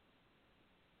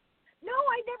 No,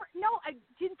 I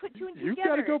didn't put two and two You've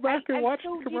together. got to go back and watch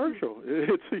so the commercial.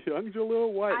 It's a young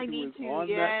Jaleel White I who need was to, on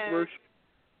yeah. that commercial.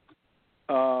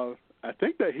 I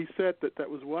think that he said that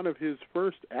was one of his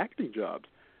first acting jobs.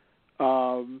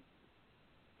 So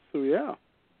yeah,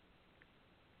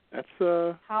 that's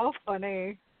how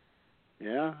funny.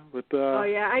 Yeah, but oh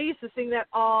yeah, I used to sing that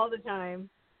all the time.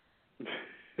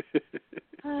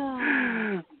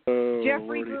 Oh, Jeffrey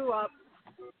Lordy. grew up.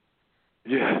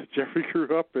 Yeah, Jeffrey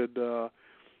grew up, and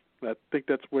I think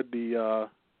that's when the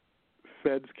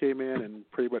feds came in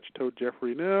and pretty much told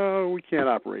Jeffrey, "No, we can't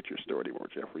operate your store anymore,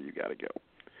 Jeffrey. You got to go."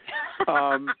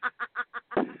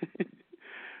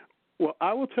 Well,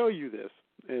 I will tell you this,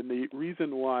 and the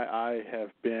reason why I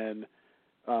have been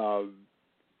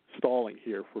stalling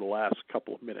here for the last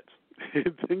couple of minutes,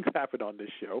 things happen on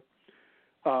this show,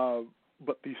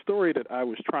 but the story that I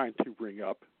was trying to bring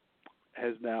up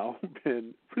has now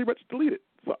been pretty much deleted,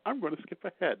 so I'm going to skip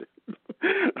ahead.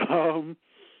 And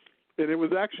it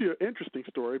was actually an interesting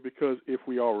story because if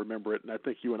we all remember it, and I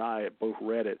think you and I both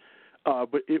read it,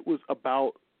 but it was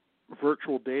about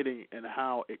virtual dating and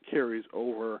how it carries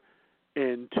over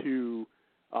into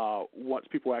once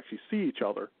people actually see each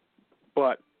other.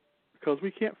 But because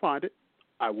we can't find it,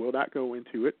 I will not go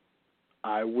into it.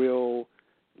 I will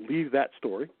leave that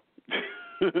story.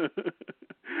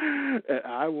 And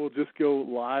I will just go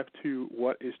live to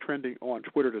what is trending on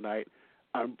Twitter tonight.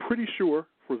 I'm pretty sure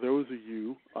for those of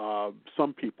you,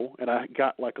 some people, and I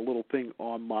got like a little thing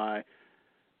on my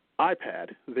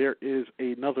iPad, there is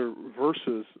another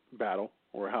versus battle,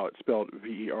 or how it's spelled,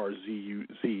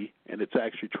 V-E-R-Z-U-Z, and it's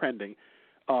actually trending.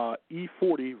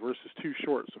 E40 versus Too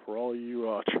Short. So for all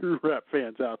you true rap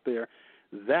fans out there,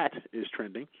 that is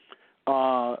trending.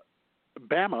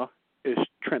 Bama is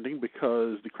trending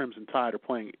because the Crimson Tide are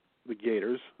playing the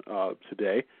Gators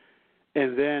today.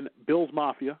 And then Bills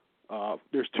Mafia.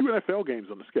 There's 2 NFL games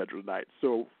on the schedule tonight.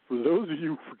 So for those of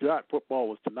you who forgot football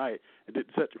was tonight and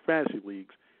didn't set your fantasy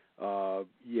leagues,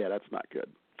 yeah, that's not good.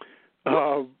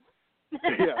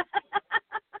 Yeah.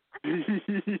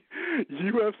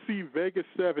 UFC Vegas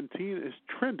 17 is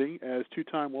trending as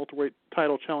 2-time welterweight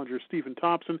title challenger Stephen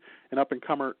Thompson and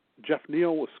up-and-comer Jeff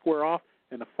Neal will square off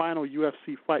in the final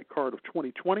UFC fight card of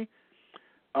 2020.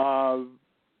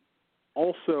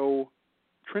 Also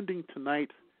trending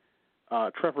tonight,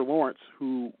 Trevor Lawrence,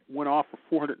 who went off for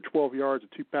 412 yards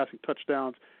and 2 passing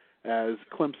touchdowns as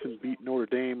Clemson beat Notre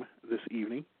Dame this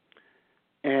evening.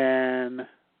 And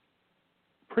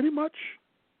pretty much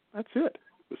that's it.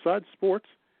 Besides sports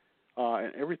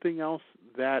and everything else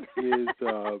that is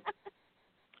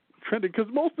trending, because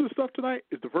most of the stuff tonight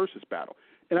is the versus battle.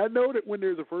 And I know that when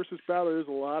there's a versus battle, there's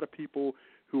a lot of people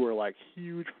who are like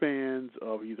huge fans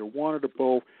of either one or the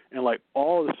both, and like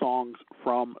all the songs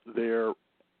from their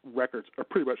records are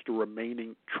pretty much the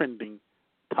remaining trending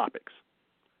topics.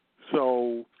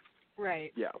 So,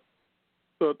 right. Yeah.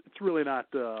 So it's really not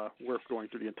worth going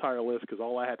through the entire list because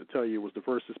all I had to tell you was the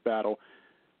versus battle,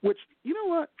 which, you know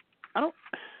what,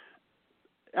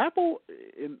 Apple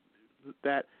in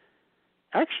that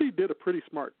actually did a pretty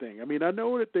smart thing. I mean, I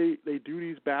know that they do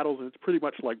these battles, and it's pretty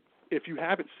much like, if you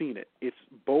haven't seen it, it's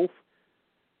both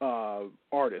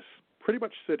artists pretty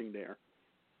much sitting there,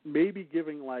 maybe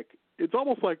giving like, it's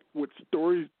almost like what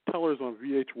Storytellers on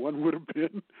VH1 would have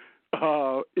been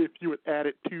if you had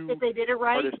added 2 if they did it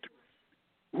right, artists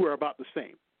who are about the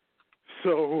same.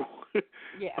 So,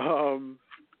 yeah.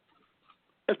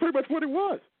 That's pretty much what it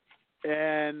was.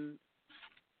 And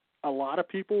a lot of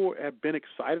people have been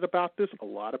excited about this. A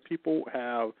lot of people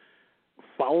have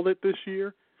followed it this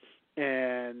year,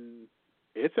 and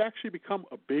it's actually become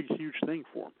a big, huge thing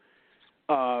for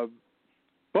them.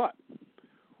 But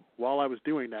while I was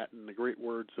doing that, in the great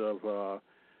words of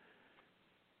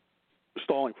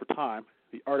stalling for time,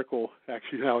 the article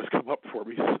actually now has come up for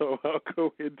me, so I'll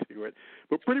go into it.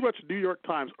 But pretty much a New York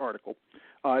Times article.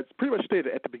 It's pretty much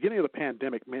stated, at the beginning of the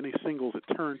pandemic, many singles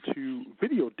had turned to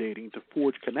video dating to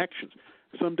forge connections.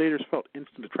 Some daters felt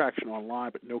instant attraction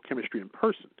online, but no chemistry in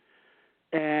person.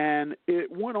 And it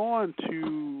went on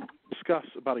to discuss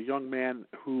about a young man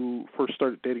who first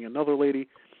started dating another lady,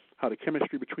 how the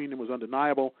chemistry between them was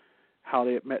undeniable, how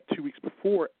they had met 2 weeks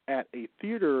before at a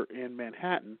theater in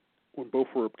Manhattan when both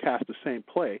were cast the same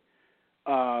play,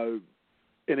 and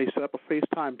they set up a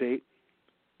FaceTime date,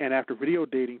 and after video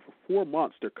dating for 4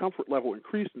 months, their comfort level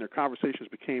increased and their conversations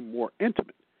became more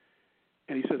intimate.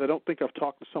 And he says, I don't think I've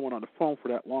talked to someone on the phone for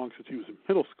that long since he was in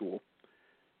middle school,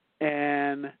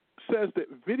 and says that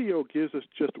video gives us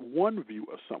just one view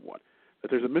of someone,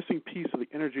 that there's a missing piece of the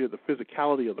energy of the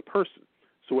physicality of the person.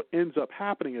 So what ends up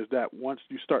happening is that once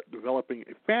you start developing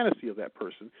a fantasy of that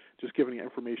person, just giving the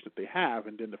information that they have,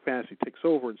 and then the fantasy takes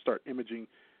over and start imaging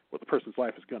what the person's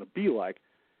life is going to be like,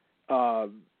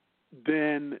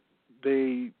 then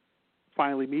they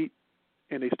finally meet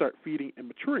and they start feeding and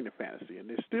maturing the fantasy. And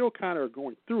they still kind of are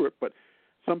going through it, but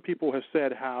some people have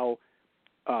said how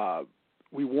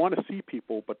we want to see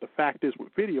people, but the fact is with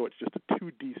video, it's just a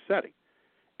 2D setting.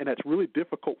 And that's really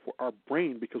difficult for our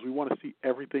brain because we want to see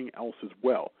everything else as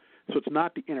well. So it's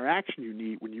not the interaction you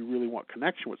need when you really want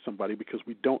connection with somebody, because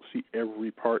we don't see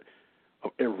every part of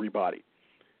everybody.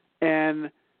 And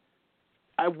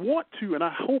I want to, and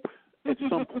I hope at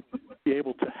some point we'll be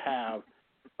able to have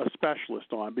a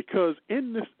specialist on, because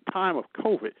in this time of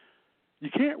COVID, you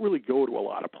can't really go to a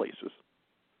lot of places.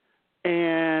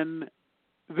 And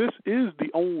this is the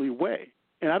only way.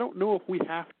 And I don't know if we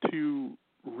have to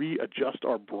readjust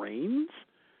our brains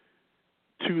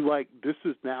to, like, this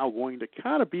is now going to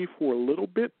kind of be for a little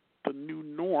bit the new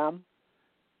norm,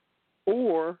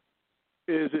 or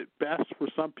is it best for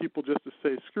some people just to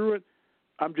say, screw it,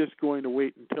 I'm just going to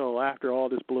wait until after all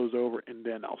this blows over and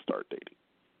then I'll start dating?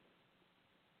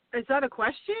 Is that a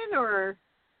question, or?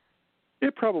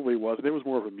 It probably wasn't. It was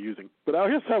more of amusing. But I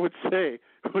guess I would say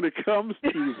when it comes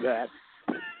to that,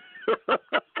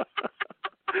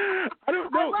 I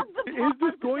don't know. Is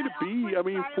this going to be, I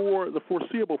mean, for the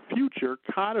foreseeable future,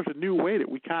 kind of a new way that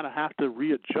we kind of have to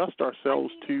readjust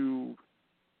ourselves to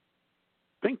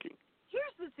thinking?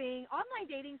 Here's the thing. Online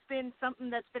dating's been something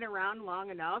that's been around long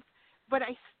enough, but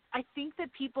I think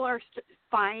that people are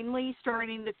finally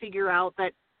starting to figure out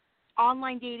that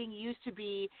online dating used to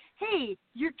be, hey,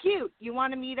 you're cute, you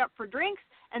want to meet up for drinks?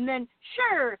 And then,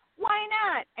 sure, why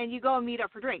not? And you go and meet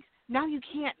up for drinks. Now you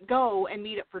can't go and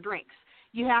meet up for drinks.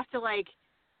 You have to, like,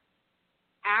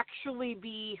 actually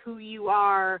be who you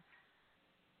are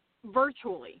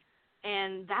virtually.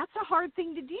 And that's a hard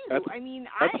thing to do. That's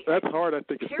hard, I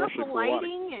think, careful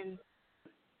lighting and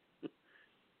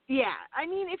yeah, I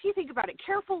mean, if you think about it,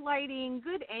 careful lighting,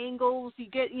 good angles,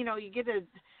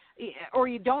 or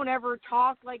you don't ever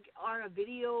talk, like, on a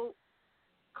video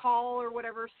call or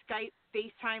whatever, Skype,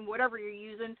 FaceTime, whatever you're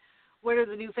using. What are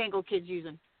the newfangled kids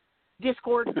using?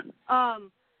 Discord.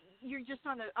 You're just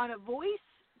on a voice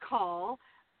call.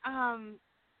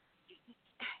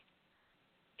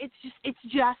 It's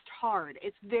just hard.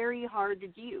 It's very hard to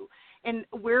do, and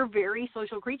we're very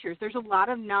social creatures. There's a lot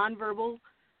of nonverbal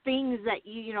things that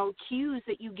cues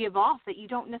that you give off that you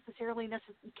don't necessarily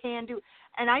can do.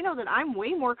 And I know that I'm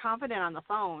way more confident on the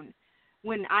phone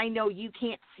when I know you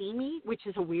can't see me, which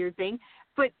is a weird thing,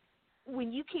 but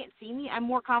when you can't see me, I'm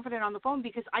more confident on the phone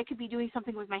because I could be doing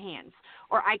something with my hands,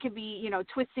 or I could be,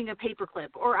 twisting a paperclip,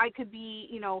 or I could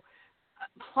be,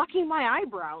 plucking my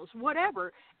eyebrows,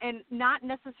 whatever, and not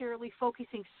necessarily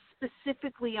focusing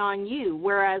specifically on you.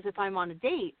 Whereas if I'm on a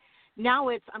date, now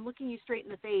I'm looking you straight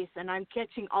in the face and I'm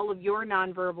catching all of your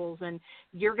nonverbals, and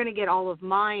you're going to get all of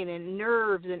mine and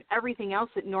nerves and everything else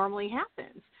that normally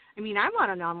happens. I mean, I'm on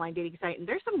an online dating site and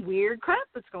there's some weird crap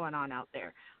that's going on out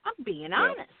there. I'm being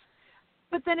honest.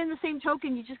 But then in the same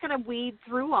token, you just got to wade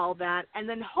through all that and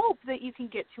then hope that you can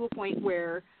get to a point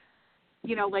where,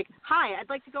 like, hi, I'd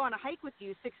like to go on a hike with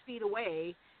you 6 feet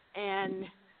away and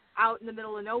out in the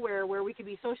middle of nowhere where we could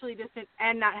be socially distant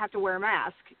and not have to wear a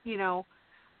mask.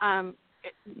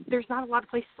 There's not a lot of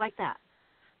places like that.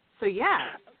 So,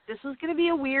 yeah, this is going to be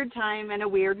a weird time and a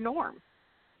weird norm.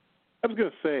 I was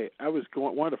going to say,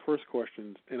 one of the first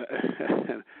questions, and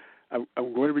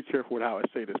I'm going to be careful with how I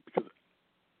say this, because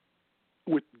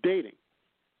with dating.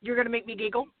 You're going to make me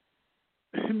giggle?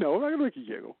 No, I'm not going to make you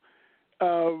giggle.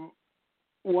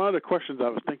 One of the questions I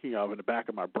was thinking of in the back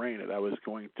of my brain that was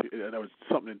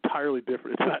something entirely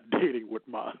different. It's not dating what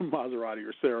Maserati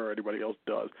or Sarah or anybody else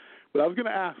does. But I was going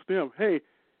to ask them, hey,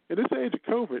 in this age of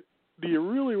COVID, do you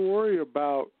really worry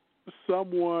about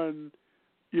someone,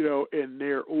 in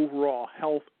their overall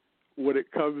health when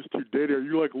it comes to dating? Are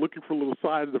you, like, looking for little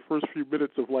signs in the first few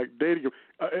minutes of, like, dating them?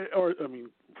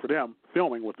 For them,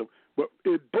 filming with them. But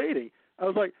in dating, I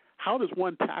was like, how does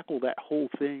one tackle that whole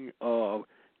thing of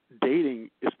dating,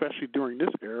 especially during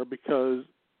this era, because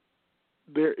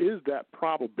there is that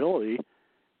probability.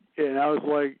 And I was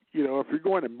like, if you're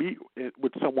going to meet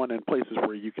with someone in places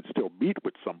where you can still meet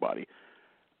with somebody,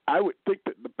 I would think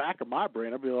that in the back of my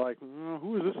brain, I'd be like,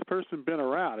 who has this person been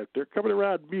around? If they're coming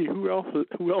around me, who else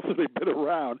have they been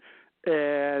around?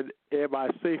 And am I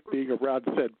safe being around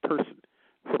said person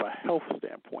from a health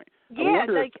standpoint? Yeah,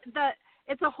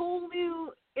 it's a whole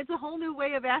new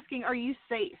way of asking, are you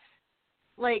safe?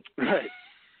 Like, right.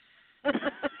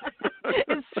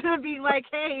 Instead of being like,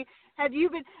 hey, have you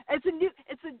been? It's a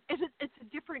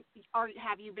different.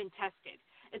 Have you been tested?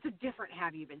 It's a different.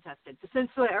 Have you been tested? So since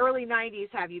the early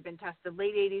 '90s, have you been tested?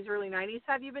 Late '80s, early '90s,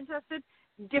 have you been tested?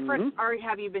 Different.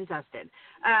 Have you been tested?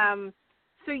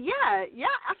 So yeah,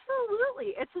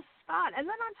 absolutely. It's a spot. And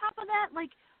then on top of that,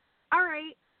 like, all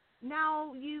right,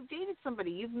 now you've dated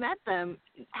somebody, you've met them.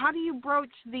 How do you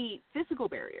broach the physical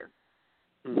barrier?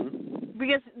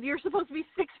 Because you're supposed to be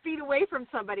 6 feet away from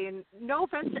somebody, and no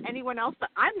offense to anyone else, but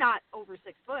I'm not over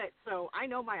 6 foot, so I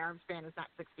know my arm span is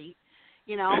not 6 feet.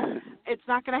 It's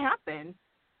not going to happen.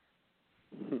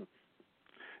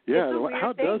 Yeah,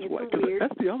 how does one? Because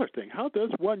that's the other thing. How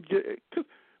does one get? Because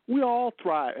we all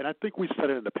thrive, and I think we said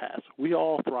it in the past. We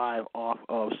all thrive off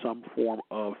of some form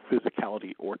of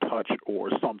physicality or touch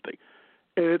or something.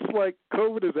 And it's like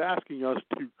COVID is asking us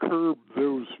to curb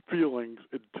those feelings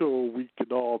until we can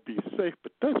all be safe,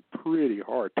 but that's pretty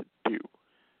hard to do.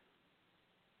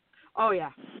 Oh,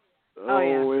 yeah.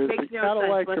 It's kind of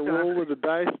like the roll of the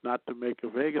dice, not to make a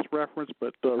Vegas reference,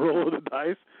 but the roll of the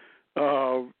dice,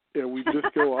 and we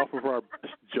just go off of our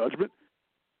best judgment.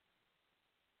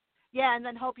 Yeah, and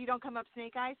then hope you don't come up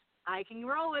snake eyes. I can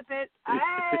roll with it.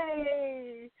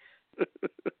 Hey!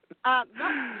 No,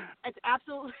 it's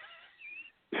absolutely...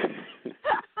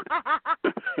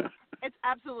 It's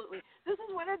absolutely. This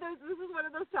is one of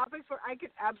those topics where I could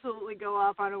absolutely go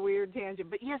off on a weird tangent.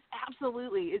 But yes,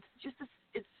 absolutely. It's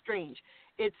strange.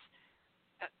 It's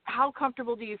how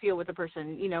comfortable do you feel with a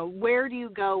person? Where do you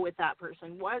go with that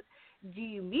person? What do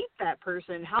you meet that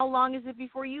person? How long is it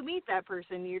before you meet that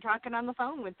person? You're talking on the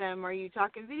phone with them. Are you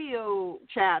talking video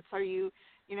chats? Are you,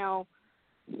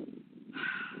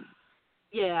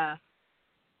 yeah.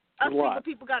 Us single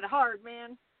people got it hard,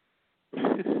 man.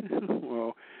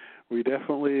 Well, we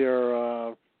definitely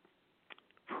are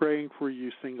praying for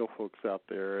you single folks out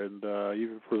there, and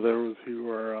even for those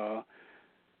who are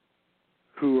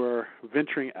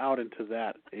venturing out into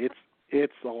that.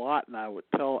 It's a lot, and I would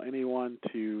tell anyone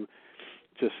to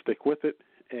just stick with it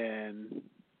and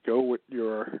go with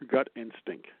your gut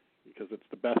instinct, because it's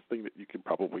the best thing that you can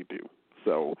probably do.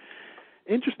 So,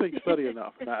 interesting study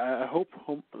enough. And I hope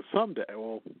someday,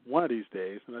 well, one of these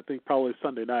days, and I think probably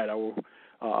Sunday night, I will,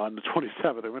 on the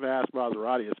 27th, I'm going to ask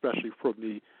Maserati, especially from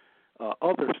the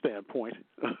other standpoint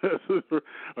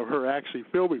of her actually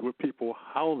filming with people,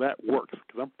 how that works,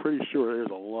 because I'm pretty sure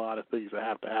there's a lot of things that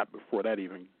have to happen before that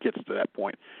even gets to that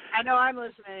point. I know I'm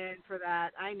listening for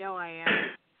that. I know I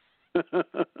am.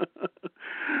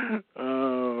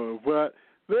 But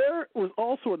there was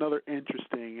also another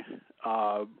interesting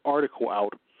article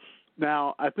out.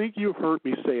 Now, I think you've heard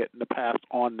me say it in the past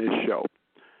on this show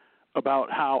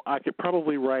about how I could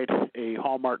probably write a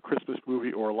Hallmark Christmas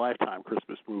movie or a Lifetime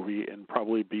Christmas movie and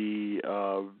probably be,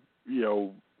 I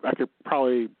could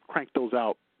probably crank those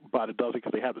out by the dozen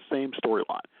because they have the same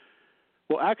storyline.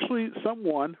 Well, actually,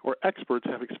 someone or experts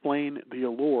have explained the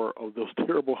allure of those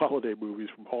terrible holiday movies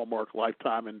from Hallmark,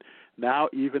 Lifetime, and now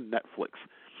even Netflix.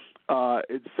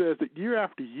 It says that year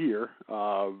after year,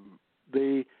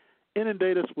 they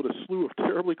inundate us with a slew of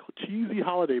terribly cheesy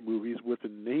holiday movies with the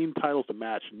name titles to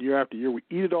match, and year after year we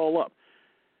eat it all up.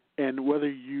 And whether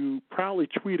you proudly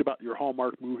tweet about your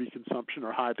Hallmark movie consumption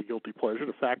or hide the guilty pleasure,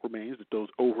 the fact remains that those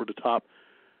over-the-top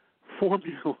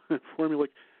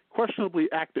formulaic,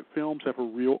 questionably acted films have a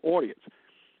real audience.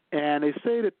 And they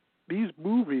say that these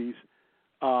movies,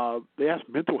 they asked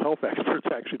mental health experts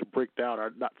actually to break down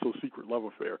our not-so-secret love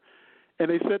affair, and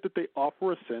they said that they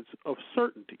offer a sense of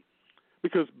certainty,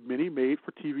 because many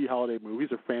made-for-TV holiday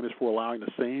movies are famous for allowing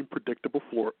the same predictable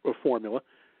formula,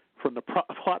 from the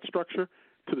plot structure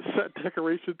to the set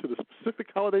decoration to the specific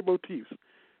holiday motifs.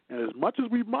 And as much as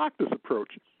we mock this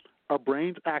approach, our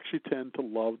brains actually tend to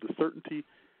love the certainty,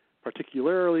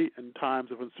 particularly in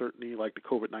times of uncertainty like the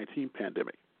COVID-19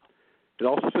 pandemic. It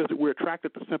also says that we're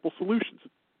attracted to simple solutions.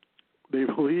 They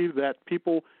believe that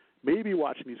people may be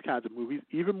watching these kinds of movies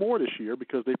even more this year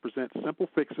because they present simple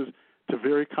fixes to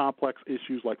very complex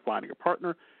issues like finding a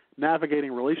partner,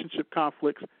 navigating relationship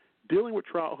conflicts, dealing with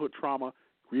childhood trauma,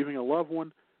 grieving a loved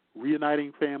one,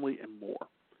 reuniting family, and more.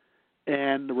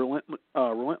 And the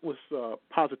relentless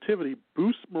positivity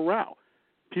boosts morale.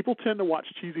 People tend to watch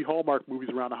cheesy Hallmark movies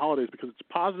around the holidays because it's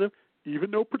positive,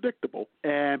 even though predictable,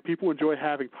 and people enjoy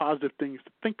having positive things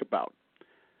to think about.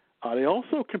 They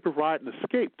also can provide an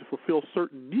escape to fulfill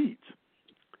certain needs.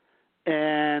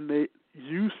 And the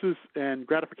uses and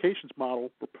gratifications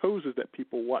model proposes that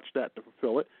people watch that to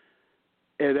fulfill it,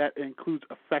 and that includes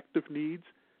affective needs,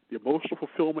 the emotional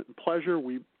fulfillment and pleasure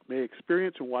we may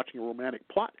experience in watching a romantic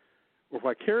plot, or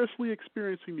vicariously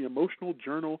experiencing the emotional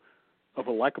journey of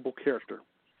a likable character.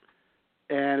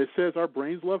 And it says our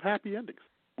brains love happy endings.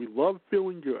 We love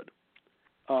feeling good,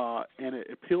 and it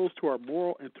appeals to our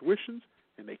moral intuitions,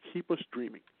 and they keep us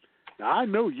dreaming. Now, I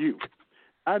know you.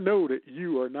 I know that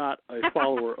you are not a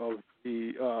follower of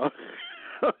the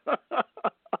of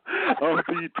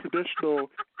the traditional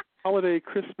holiday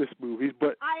Christmas movies,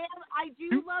 but I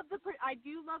do love the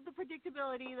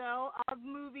predictability though of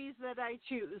movies that I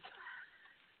choose.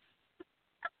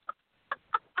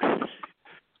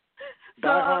 So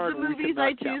of the movies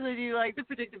I choose, I do like the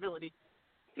predictability.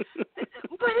 But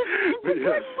it's a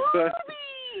good movie.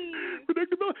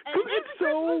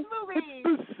 Predictability. It's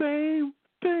the same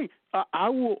thing. I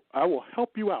will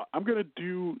help you out. I'm going to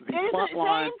do the plot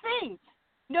line. It's the same thing.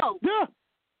 No. Yeah.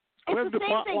 It's the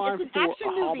same thing. It's an action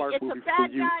movie. It's a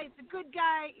bad guy. It's a good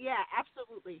guy. Yeah,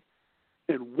 absolutely.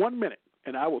 In 1 minute,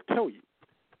 and I will tell you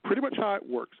pretty much how it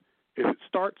works. Is it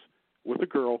starts with a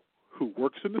girl who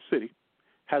works in the city,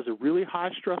 has a really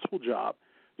high stressful job.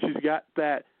 She's got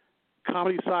that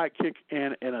comedy sidekick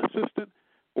and an assistant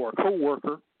or a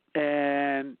co-worker,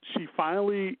 and she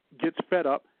finally gets fed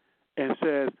up and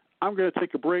says, I'm going to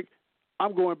take a break.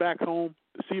 I'm going back home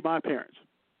to see my parents.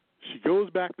 She goes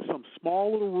back to some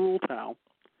small little rural town,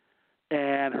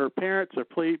 and her parents are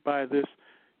played by this,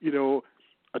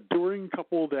 adoring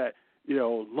couple that,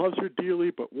 loves her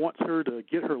dearly but wants her to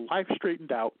get her life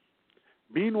straightened out.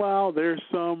 Meanwhile, there's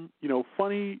some,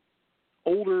 funny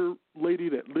older lady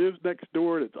that lives next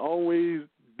door that's always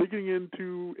digging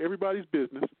into everybody's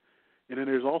business. And then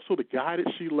there's also the guy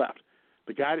that she left,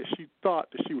 the guy that she thought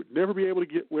that she would never be able to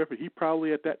get with, and he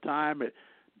probably at that time had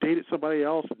dated somebody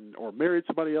else or married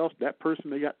somebody else. That person,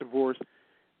 they got divorced.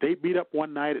 They meet up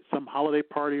one night at some holiday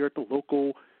party or at the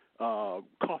local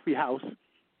coffee house.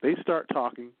 They start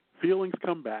talking. Feelings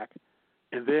come back.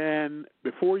 And then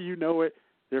before you know it,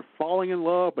 they're falling in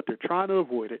love, but they're trying to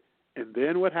avoid it. And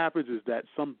then what happens is that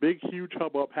some big, huge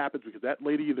hubbub happens because that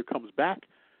lady either comes back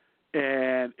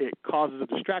and it causes a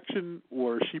distraction,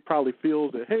 or she probably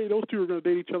feels that, hey, those two are going to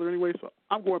date each other anyway, so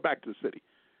I'm going back to the city.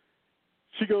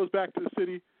 She goes back to the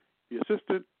city. The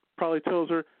assistant probably tells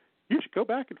her, you should go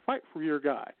back and fight for your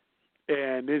guy.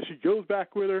 And then she goes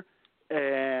back with her,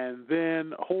 and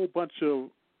then a whole bunch of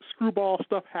screwball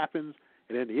stuff happens,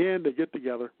 and in the end, they get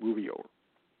together, movie over.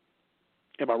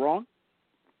 Am I wrong?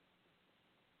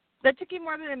 That took you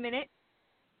more than a minute.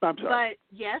 I'm sorry.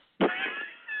 But yes.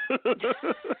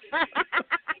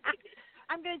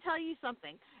 I'm going to tell you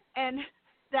something. And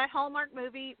that Hallmark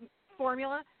movie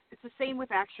formula, it's the same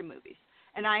with action movies.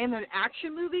 And I am an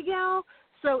action movie gal,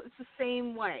 so it's the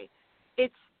same way.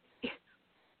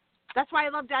 That's why I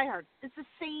love Die Hard. It's the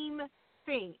same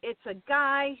thing. It's a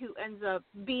guy who ends up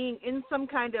being in some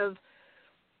kind of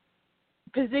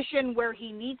position where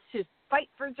he needs to fight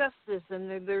for justice,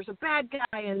 and there's a bad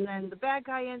guy, and then the bad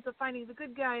guy ends up finding the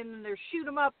good guy, and then they shoot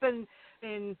him up and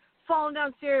falling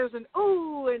downstairs, and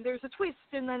there's a twist,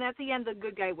 and then at the end the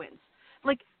good guy wins.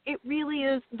 Like, it really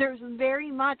is, there's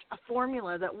very much a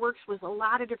formula that works with a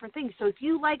lot of different things. So if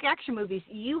you like action movies,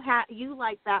 you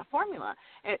like that formula.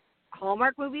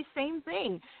 Hallmark movies, same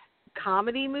thing.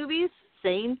 Comedy movies,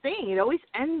 same thing. It always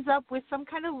ends up with some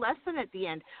kind of lesson at the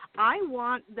end. I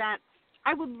want that.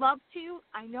 I would love to.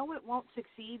 I know it won't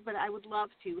succeed, but I would love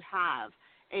to have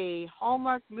a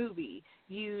Hallmark movie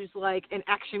use like an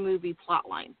action movie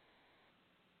plotline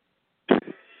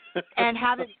and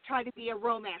have it try to be a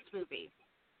romance movie.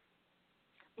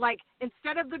 Like,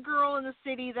 instead of the girl in the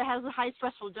city that has a high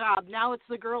stressful job, now it's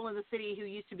the girl in the city who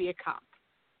used to be a cop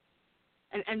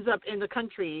and ends up in the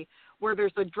country where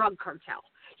there's a drug cartel.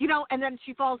 You know, and then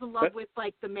she falls in love with,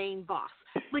 like, the main boss.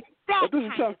 Like, that doesn't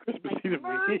kind sound of thing. Christmassy Like, to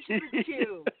merge me. the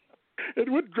two.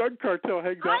 And what drug cartel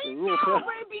hangs out I in know, the rural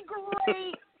it'd be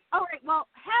great. All right, well,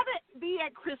 have it be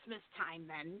at Christmas time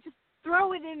then. Just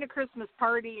throw it in a Christmas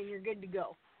party and you're good to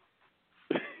go.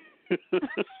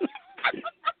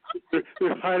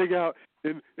 They're hiding out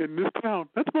in this town.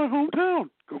 That's my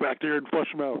hometown. Go back there and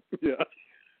flush them out. Yeah.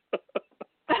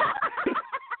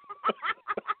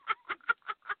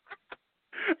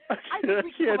 I think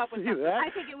we can can't come up with see something. that. I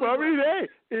think it would well, I mean, work.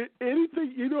 hey,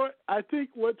 anything, you know what? I think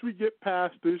once we get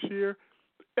past this year,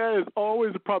 that is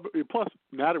always a problem. Plus,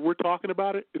 now that we're talking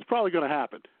about it, it's probably going to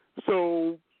happen.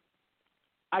 So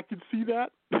I can see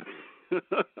that.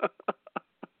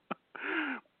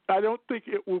 I don't think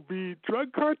it will be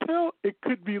drug cartel. It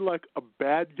could be like a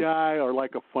bad guy or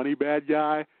like a funny bad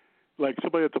guy, like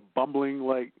somebody that's a bumbling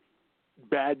like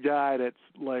bad guy that's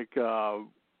like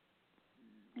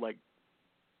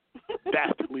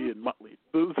dastardly and muttly.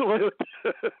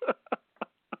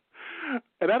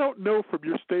 And I don't know from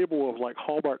your stable of like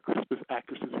Hallmark Christmas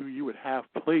actresses who you would have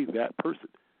play that person.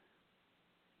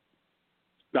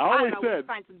 Now, I always said,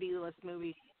 find some B-list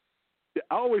movies.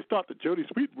 I always thought that Jodie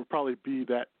Sweetin would probably be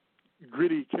that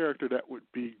gritty character that would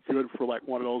be good for like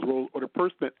one of those roles, or the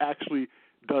person that actually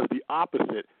does the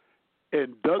opposite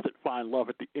and doesn't find love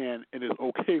at the end and is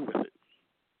okay with it.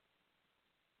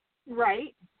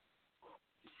 Right.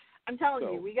 I'm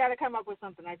telling you, we got to come up with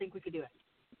something. I think we could do it.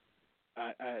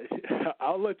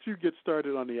 I'll let you get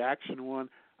started on the action one.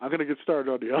 I'm going to get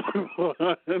started on the other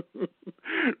one.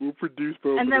 We'll produce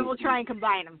both. And then we'll try and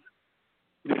combine them.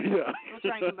 Yeah. We'll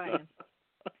try and combine them.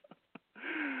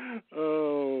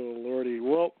 Oh, Lordy.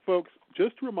 Well, folks,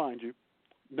 just to remind you,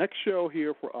 next show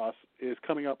here for us is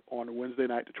coming up on Wednesday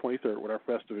night, the 23rd, with our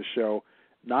Festivus show,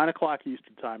 9 o'clock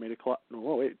Eastern Time, 10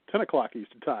 o'clock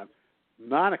Eastern Time,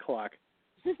 9 o'clock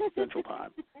Central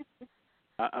Time.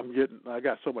 I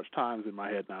got so much times in my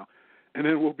head now. And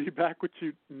then we'll be back with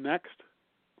you next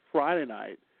Friday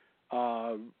night,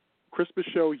 Christmas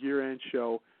show, year-end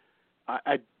show.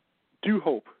 I do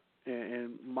hope,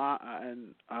 and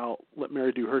I'll let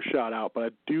Mary do her shout out, but I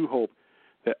do hope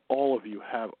that all of you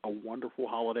have a wonderful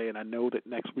holiday, and I know that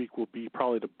next week will be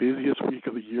probably the busiest week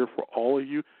of the year for all of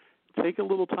you. Take a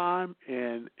little time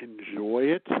and enjoy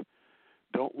it.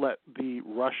 Don't let the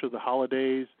rush of the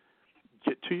holidays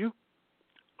get to you.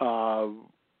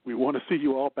 We want to see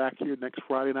you all back here next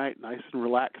Friday night, nice and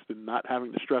relaxed and not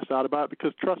having to stress out about it,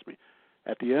 because trust me,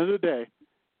 at the end of the day,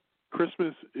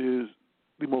 Christmas is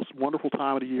the most wonderful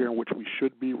time of the year in which we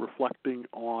should be reflecting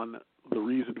on the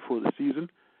reason for the season.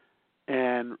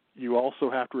 And you also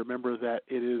have to remember that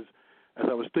it is, as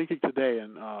I was thinking today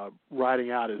and writing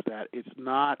out, is that it's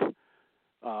not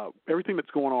everything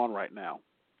that's going on right now.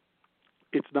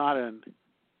 It's not an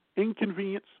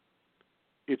inconvenience.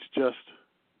 It's just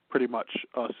pretty much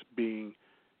us being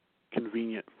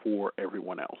convenient for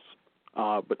everyone else.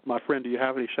 But my friend, do you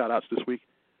have any shout-outs this week?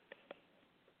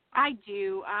 I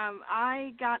do.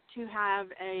 I got to have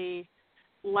a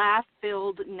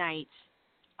laugh-filled night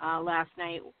last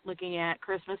night looking at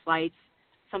Christmas lights,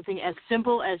 something as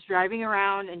simple as driving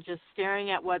around and just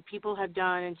staring at what people have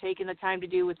done and taken the time to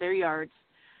do with their yards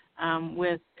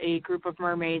with a group of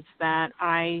mermaids that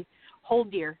I hold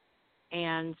dear.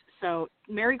 And so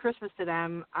Merry Christmas to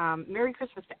them. Merry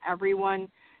Christmas to everyone.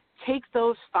 Take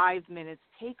those 5 minutes.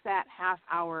 Take that half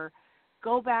hour.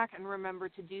 Go back and remember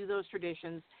to do those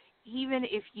traditions, even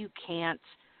if you can't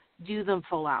do them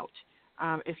full out.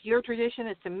 If your tradition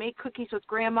is to make cookies with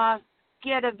Grandma,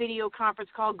 get a video conference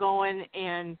call going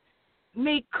and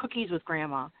make cookies with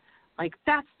Grandma. Like,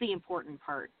 that's the important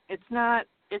part. It's not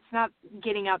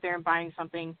getting out there and buying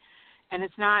something, and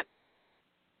it's not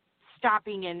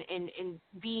stopping and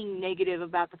being negative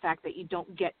about the fact that you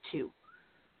don't get to.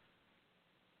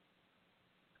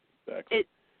 Exactly.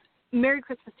 Merry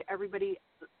Christmas to everybody,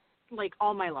 like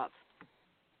all my love.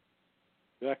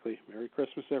 Exactly. Merry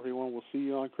Christmas, everyone. We'll see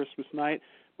you on Christmas night.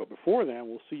 But before then,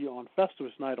 we'll see you on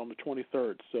Festivus night on the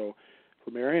 23rd. So for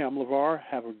Mary, I'm Levar.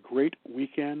 Have a great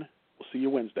weekend. We'll see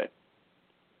you Wednesday.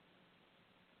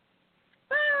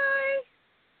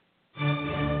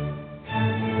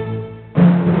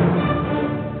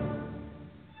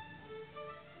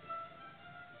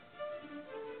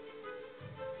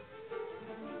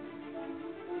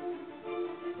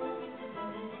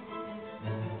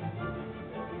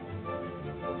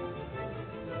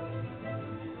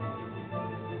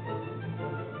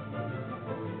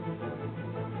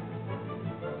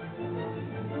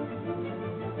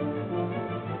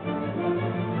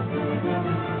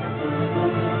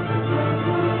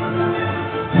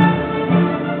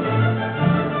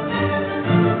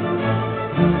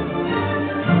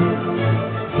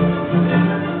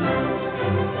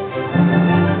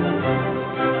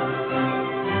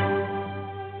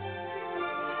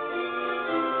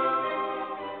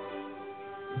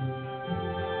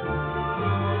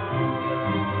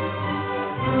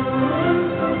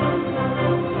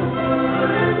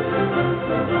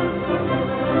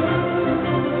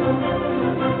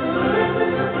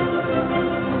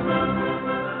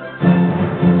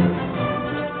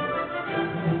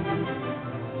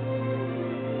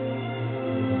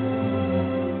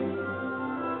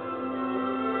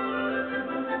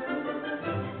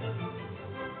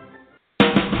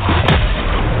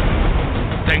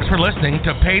 listening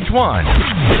to Page One.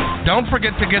 Don't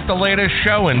forget to get the latest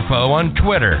show info on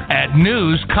Twitter at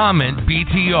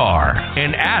NewsCommentBTR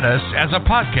and add us as a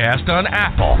podcast on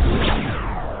Apple.